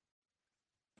 man.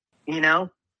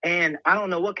 And I don't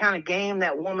know what kind of game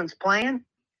that woman's playing.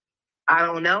 I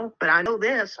don't know, but I know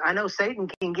this. I know Satan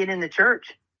can get in the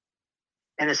church,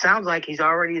 and it sounds like he's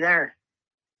already there.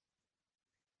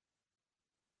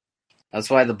 That's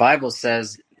why the Bible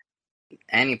says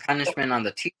any punishment on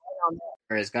the teacher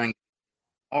is going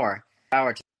or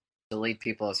power to lead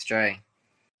people astray.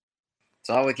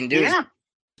 So all we can do is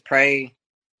pray.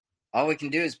 All we can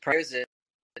do is pray that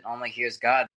it only hears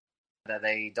God, that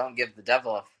they don't give the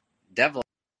devil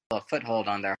a foothold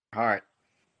on their heart.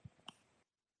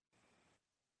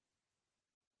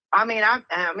 I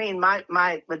mean,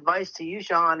 my advice to you,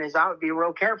 Sean, is I would be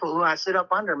real careful who I sit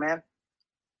up under, man.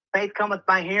 Faith cometh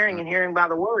by hearing, and hearing by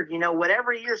the word.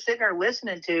 Whatever you're sitting there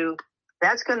listening to,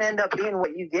 that's going to end up being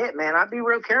what you get, man. I'd be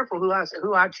real careful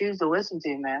who I choose to listen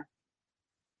to, man.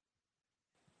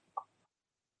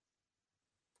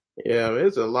 Yeah,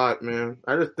 it's a lot, man.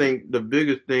 I just think the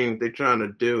biggest thing they're trying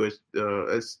to do is,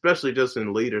 especially just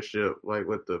in leadership, like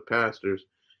with the pastors,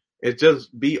 is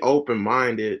just be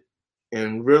open-minded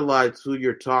and realize who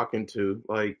you're talking to.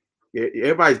 Like,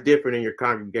 everybody's different in your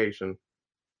congregation.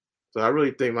 So I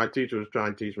really think my teacher was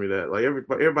trying to teach me that. Like,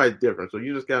 everybody's different. So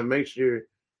you just got to make sure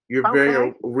you're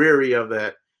very weary of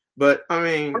that. But I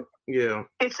mean, yeah,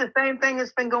 it's the same thing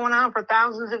that's been going on for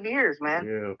thousands of years, man.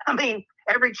 Yeah. I mean,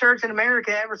 every church in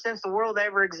America ever since the world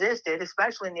ever existed,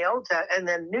 especially in the in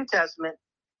the New Testament.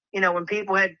 When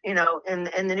people had, in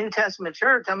the New Testament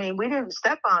church, I mean, we didn't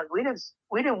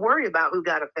we didn't worry about who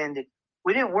got offended.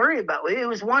 We didn't worry about it. It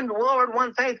was one Lord,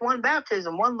 one faith, one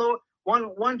baptism, one Lord,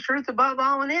 one truth above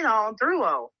all and in all and through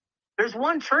all. There's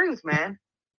one truth, man.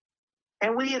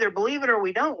 And we either believe it or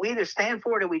we don't. We either stand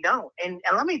for it or we don't. And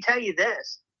let me tell you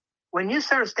this. When you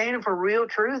start standing for real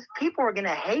truth, people are going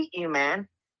to hate you, man.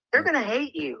 They're going to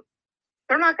hate you.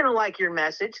 They're not going to like your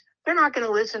message. They're not going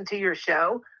to listen to your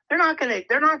show. They're not going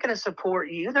to support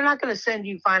you. They're not going to send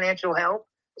you financial help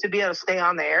to be able to stay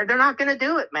on the air. They're not going to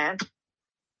do it, man.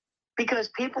 Because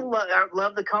people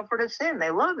love the comfort of sin.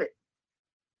 They love it.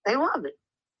 They love it.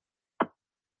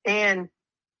 And,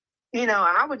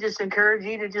 I would just encourage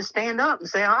you to just stand up and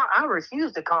say, I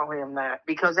refuse to call him that,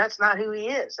 because that's not who he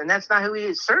is. And that's not who he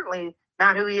is. Certainly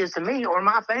not who he is to me or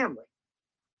my family.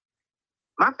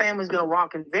 My family's going to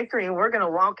walk in victory, and we're going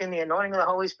to walk in the anointing of the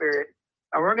Holy Spirit.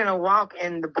 And we're going to walk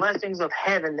in the blessings of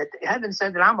heaven that heaven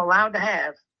said that I'm allowed to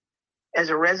have as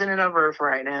a resident of earth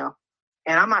right now.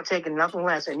 And I'm not taking nothing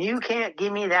less. And you can't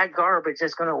give me that garbage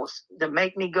that's going to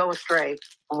make me go astray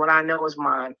from what I know is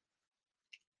mine.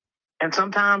 And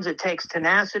sometimes it takes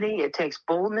tenacity. It takes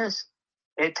boldness.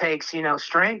 It takes,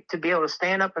 strength to be able to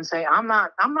stand up and say, I'm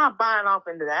not buying off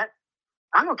into that.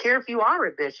 I don't care if you are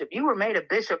a bishop. You were made a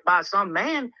bishop by some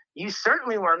man. You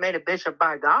certainly weren't made a bishop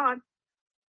by God.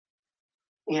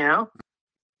 Yeah.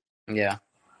 I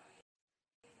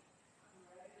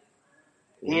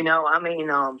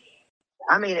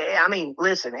mean,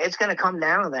 listen, it's going to come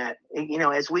down to that.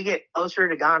 As we get closer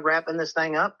to God wrapping this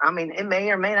thing up, I mean, it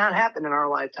may or may not happen in our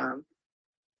lifetime.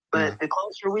 But the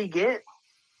closer we get,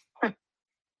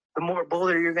 the more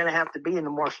bolder you're going to have to be and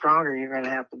the more stronger you're going to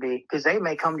have to be. Because they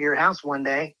may come to your house one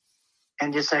day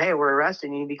and just say, hey, we're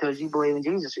arresting you because you believe in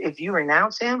Jesus. If you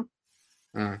renounce him,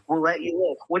 we'll let you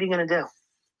live. What are you going to do?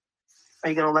 Are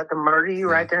you going to let them murder you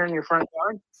right there in your front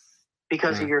yard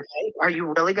because of your faith? Are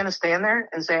you really going to stand there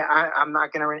and say, I'm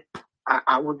not going to?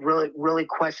 I would really, really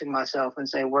question myself and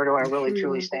say, where do I really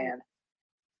truly stand?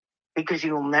 Because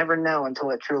you will never know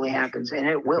until it truly happens, and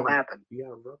it will happen.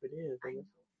 Rub it in.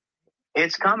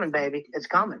 It's coming, baby. It's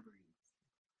coming.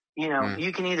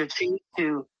 You can either choose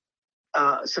to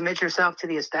submit yourself to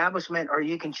the establishment, or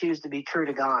you can choose to be true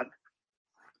to God.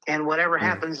 And whatever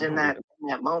happens in that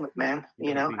moment, man,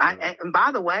 and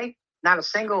by the way, not a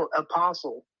single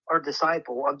apostle or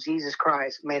disciple of Jesus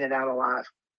Christ made it out alive.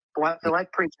 Boy, I feel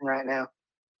like preaching right now.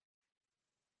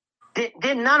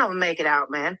 Did none of them make it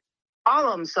out, man? All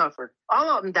of them suffered. All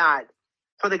of them died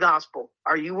for the gospel.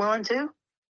 Are you willing to?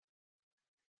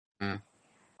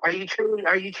 Are you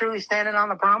truly standing on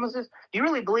the promises? Do you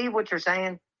really believe what you're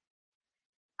saying?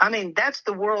 I mean, that's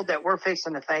the world that we're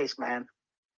fixing to face, man.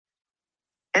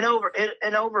 And over,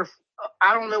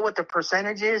 I don't know what the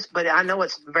percentage is, but I know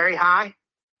it's very high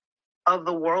of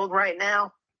the world right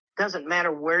now. Doesn't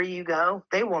matter where you go,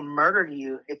 they will murder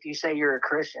you if you say you're a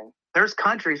Christian. There's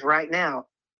countries right now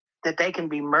that they can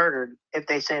be murdered if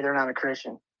they say they're not a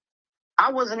Christian.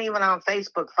 I wasn't even on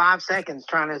Facebook 5 seconds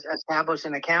trying to establish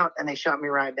an account, and they shut me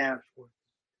right down.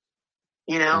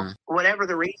 Whatever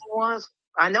the reason was,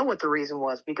 I know what the reason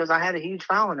was, because I had a huge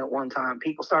following at one time.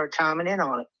 People started chiming in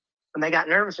on it, and they got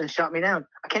nervous and shut me down.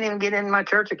 I can't even get in my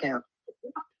church account.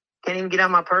 Can't even get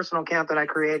on my personal account that I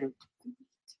created.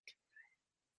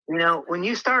 When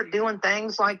you start doing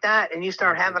things like that and you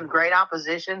start having great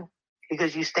opposition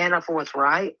because you stand up for what's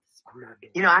right,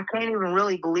 I can't even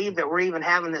really believe that we're even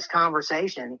having this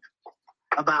conversation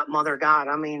about Mother God.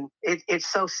 I mean, it's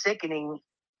so sickening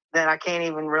that I can't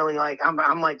even really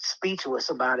I'm like speechless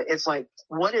about it. It's like,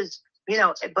 what is,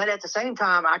 but at the same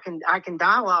time, I can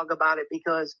dialogue about it,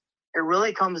 because it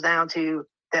really comes down to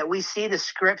that we see the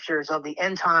scriptures of the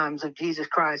end times of Jesus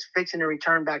Christ fixing to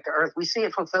return back to earth. We see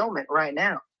it fulfillment right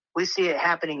now. We see it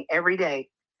happening every day.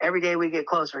 Every day we get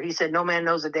closer. He said, no man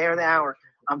knows the day or the hour.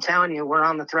 I'm telling you, we're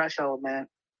on the threshold, man.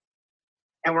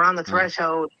 And we're on the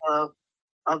threshold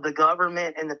of the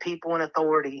government and the people in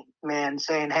authority, man,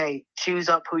 saying, hey, choose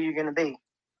up who you're going to be.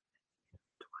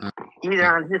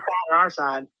 Either on his side or our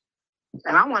side.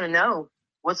 And I want to know,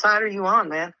 what side are you on,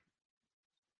 man?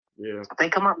 Yeah. If they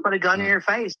come up and put a gun in your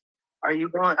face, are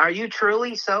you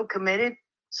truly so committed,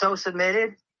 so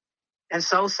submitted, and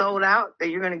so sold out that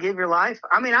you're going to give your life?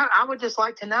 I mean, I would just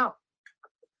like to know.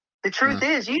 The truth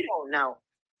is, you don't know.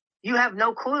 You have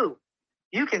no clue.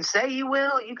 You can say you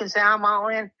will. You can say I'm all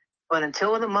in. But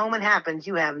until the moment happens,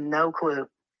 you have no clue.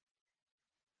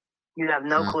 You have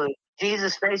no clue.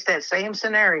 Jesus faced that same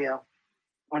scenario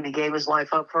when he gave his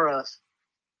life up for us.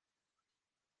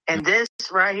 And this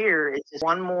right here is just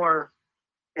one more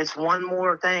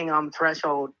thing on the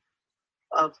threshold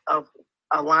of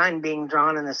a line being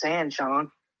drawn in the sand,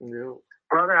 Sean. Yeah.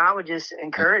 Brother, I would just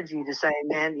encourage you to say,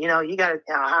 man, you got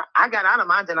to, I got out of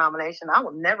my denomination. I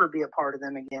will never be a part of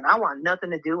them again. I want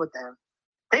nothing to do with them.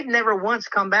 They've never once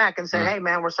come back and said, hey,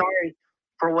 man, we're sorry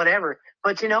for whatever.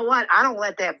 But you know what? I don't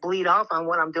let that bleed off on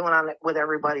what I'm doing with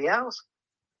everybody else.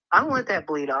 I don't let that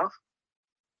bleed off.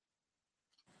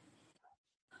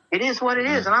 It is what it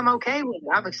is, and I'm okay with it.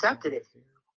 I've accepted it.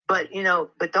 But,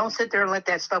 but don't sit there and let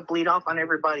that stuff bleed off on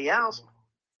everybody else.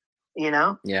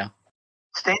 Yeah.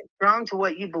 Stand strong to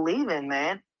what you believe in,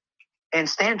 man, and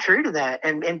stand true to that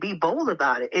and be bold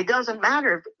about it. It doesn't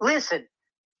matter. Listen,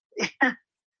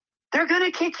 they're going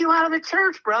to kick you out of the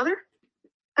church, brother.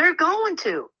 They're going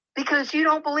to, because you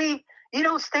don't believe, you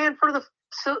don't stand for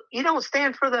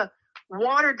the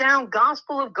watered down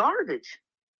gospel of garbage.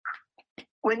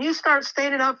 When you start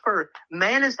standing up for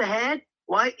man as the head,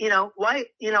 wife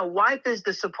is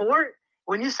the support.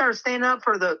 When you start standing up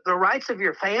for the rights of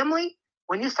your family,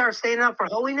 when you start standing up for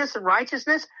holiness and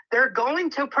righteousness, they're going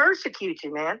to persecute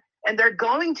you, man. And they're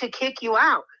going to kick you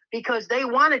out because they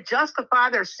want to justify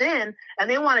their sin and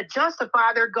they want to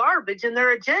justify their garbage and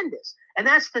their agendas. And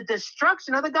that's the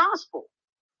destruction of the gospel.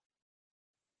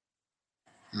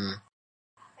 And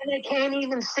they can't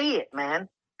even see it, man.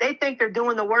 They think they're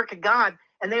doing the work of God,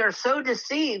 and they are so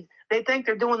deceived. They think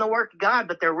they're doing the work of God,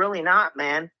 but they're really not,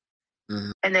 man.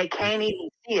 And they can't even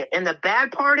see it. And the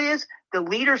bad part is the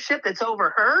leadership that's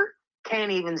over her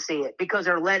can't even see it because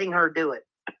they're letting her do it.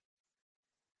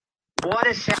 What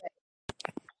a shame.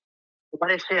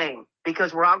 What a shame.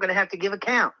 Because we're all going to have to give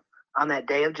account on that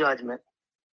day of judgment.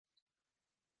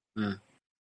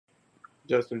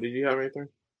 Justin, did you have anything?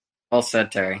 Well said,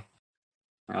 Terry.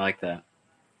 I like that.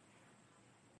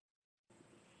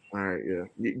 All right, yeah.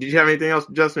 Did you have anything else,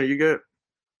 Justin? Are you good?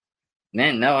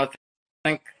 Man, no,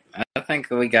 I think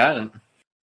we got it.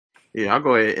 Yeah, I'll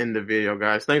go ahead and end the video,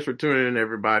 guys. Thanks for tuning in,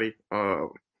 everybody. I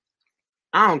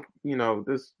don't,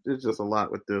 this is just a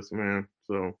lot with this, man.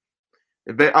 So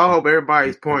I hope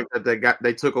everybody's point that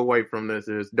they took away from this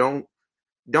is don't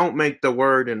make the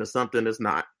word into something that's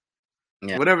not.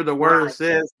 Yeah. Whatever the word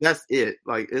says, that's it.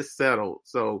 Like, it's settled.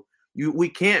 So we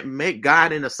can't make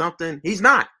God into something he's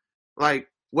not. Like,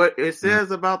 what it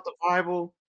says about the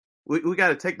Bible, we got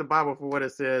to take the Bible for what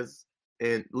it says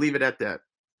and leave it at that.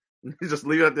 Just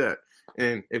leave it at that.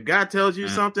 And if God tells you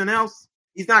something else,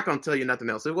 he's not going to tell you nothing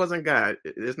else. It wasn't God.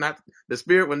 It's not, the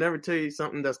Spirit will never tell you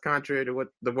something that's contrary to what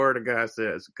the Word of God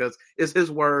says, because it's his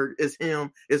word, it's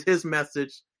him, it's his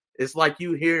message. It's like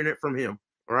you hearing it from him.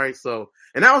 Right. So,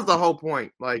 and that was the whole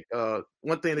point. Like,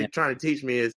 one thing they're trying to teach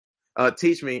me is,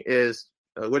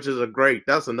 which is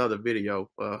that's another video.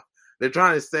 They're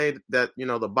trying to say that,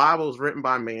 the Bible is written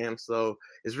by man. So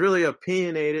it's really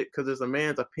opinionated because it's a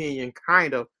man's opinion,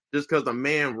 kind of, just because a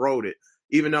man wrote it,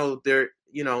 even though they're,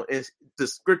 the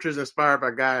scriptures inspired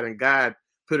by God and God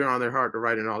put it on their heart to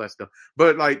write and all that stuff.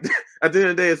 But like, at the end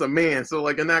of the day, it's a man. So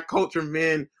like in that culture,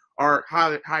 men are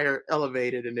higher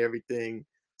elevated and everything.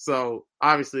 So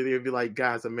obviously they would be like,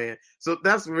 God's a man. So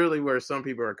that's really where some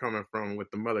people are coming from with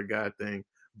the mother God thing.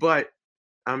 But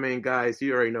I mean, guys,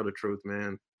 you already know the truth,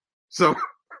 man. So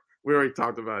we already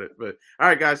talked about it. But all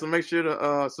right, guys, so make sure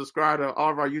to subscribe to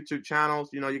all of our YouTube channels.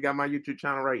 You got my YouTube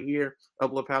channel right here,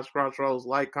 Upload Past Crossroads.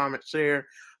 Like, comment, share.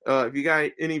 If you got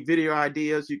any video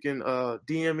ideas, you can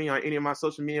DM me on any of my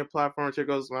social media platforms. Here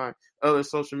goes my other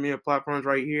social media platforms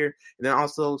right here. And then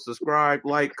also subscribe,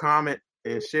 like, comment,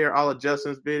 and share all of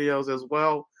Justin's videos as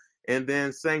well. And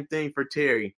then same thing for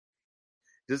Terry.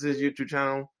 This is YouTube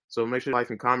channel, so make sure to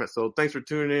like and comment. So thanks for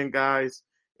tuning in, guys.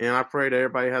 And I pray that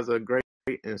everybody has a great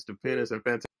and stupendous and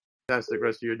fantastic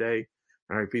rest of your day.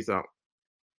 All right, peace out.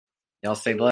 Y'all stay blessed.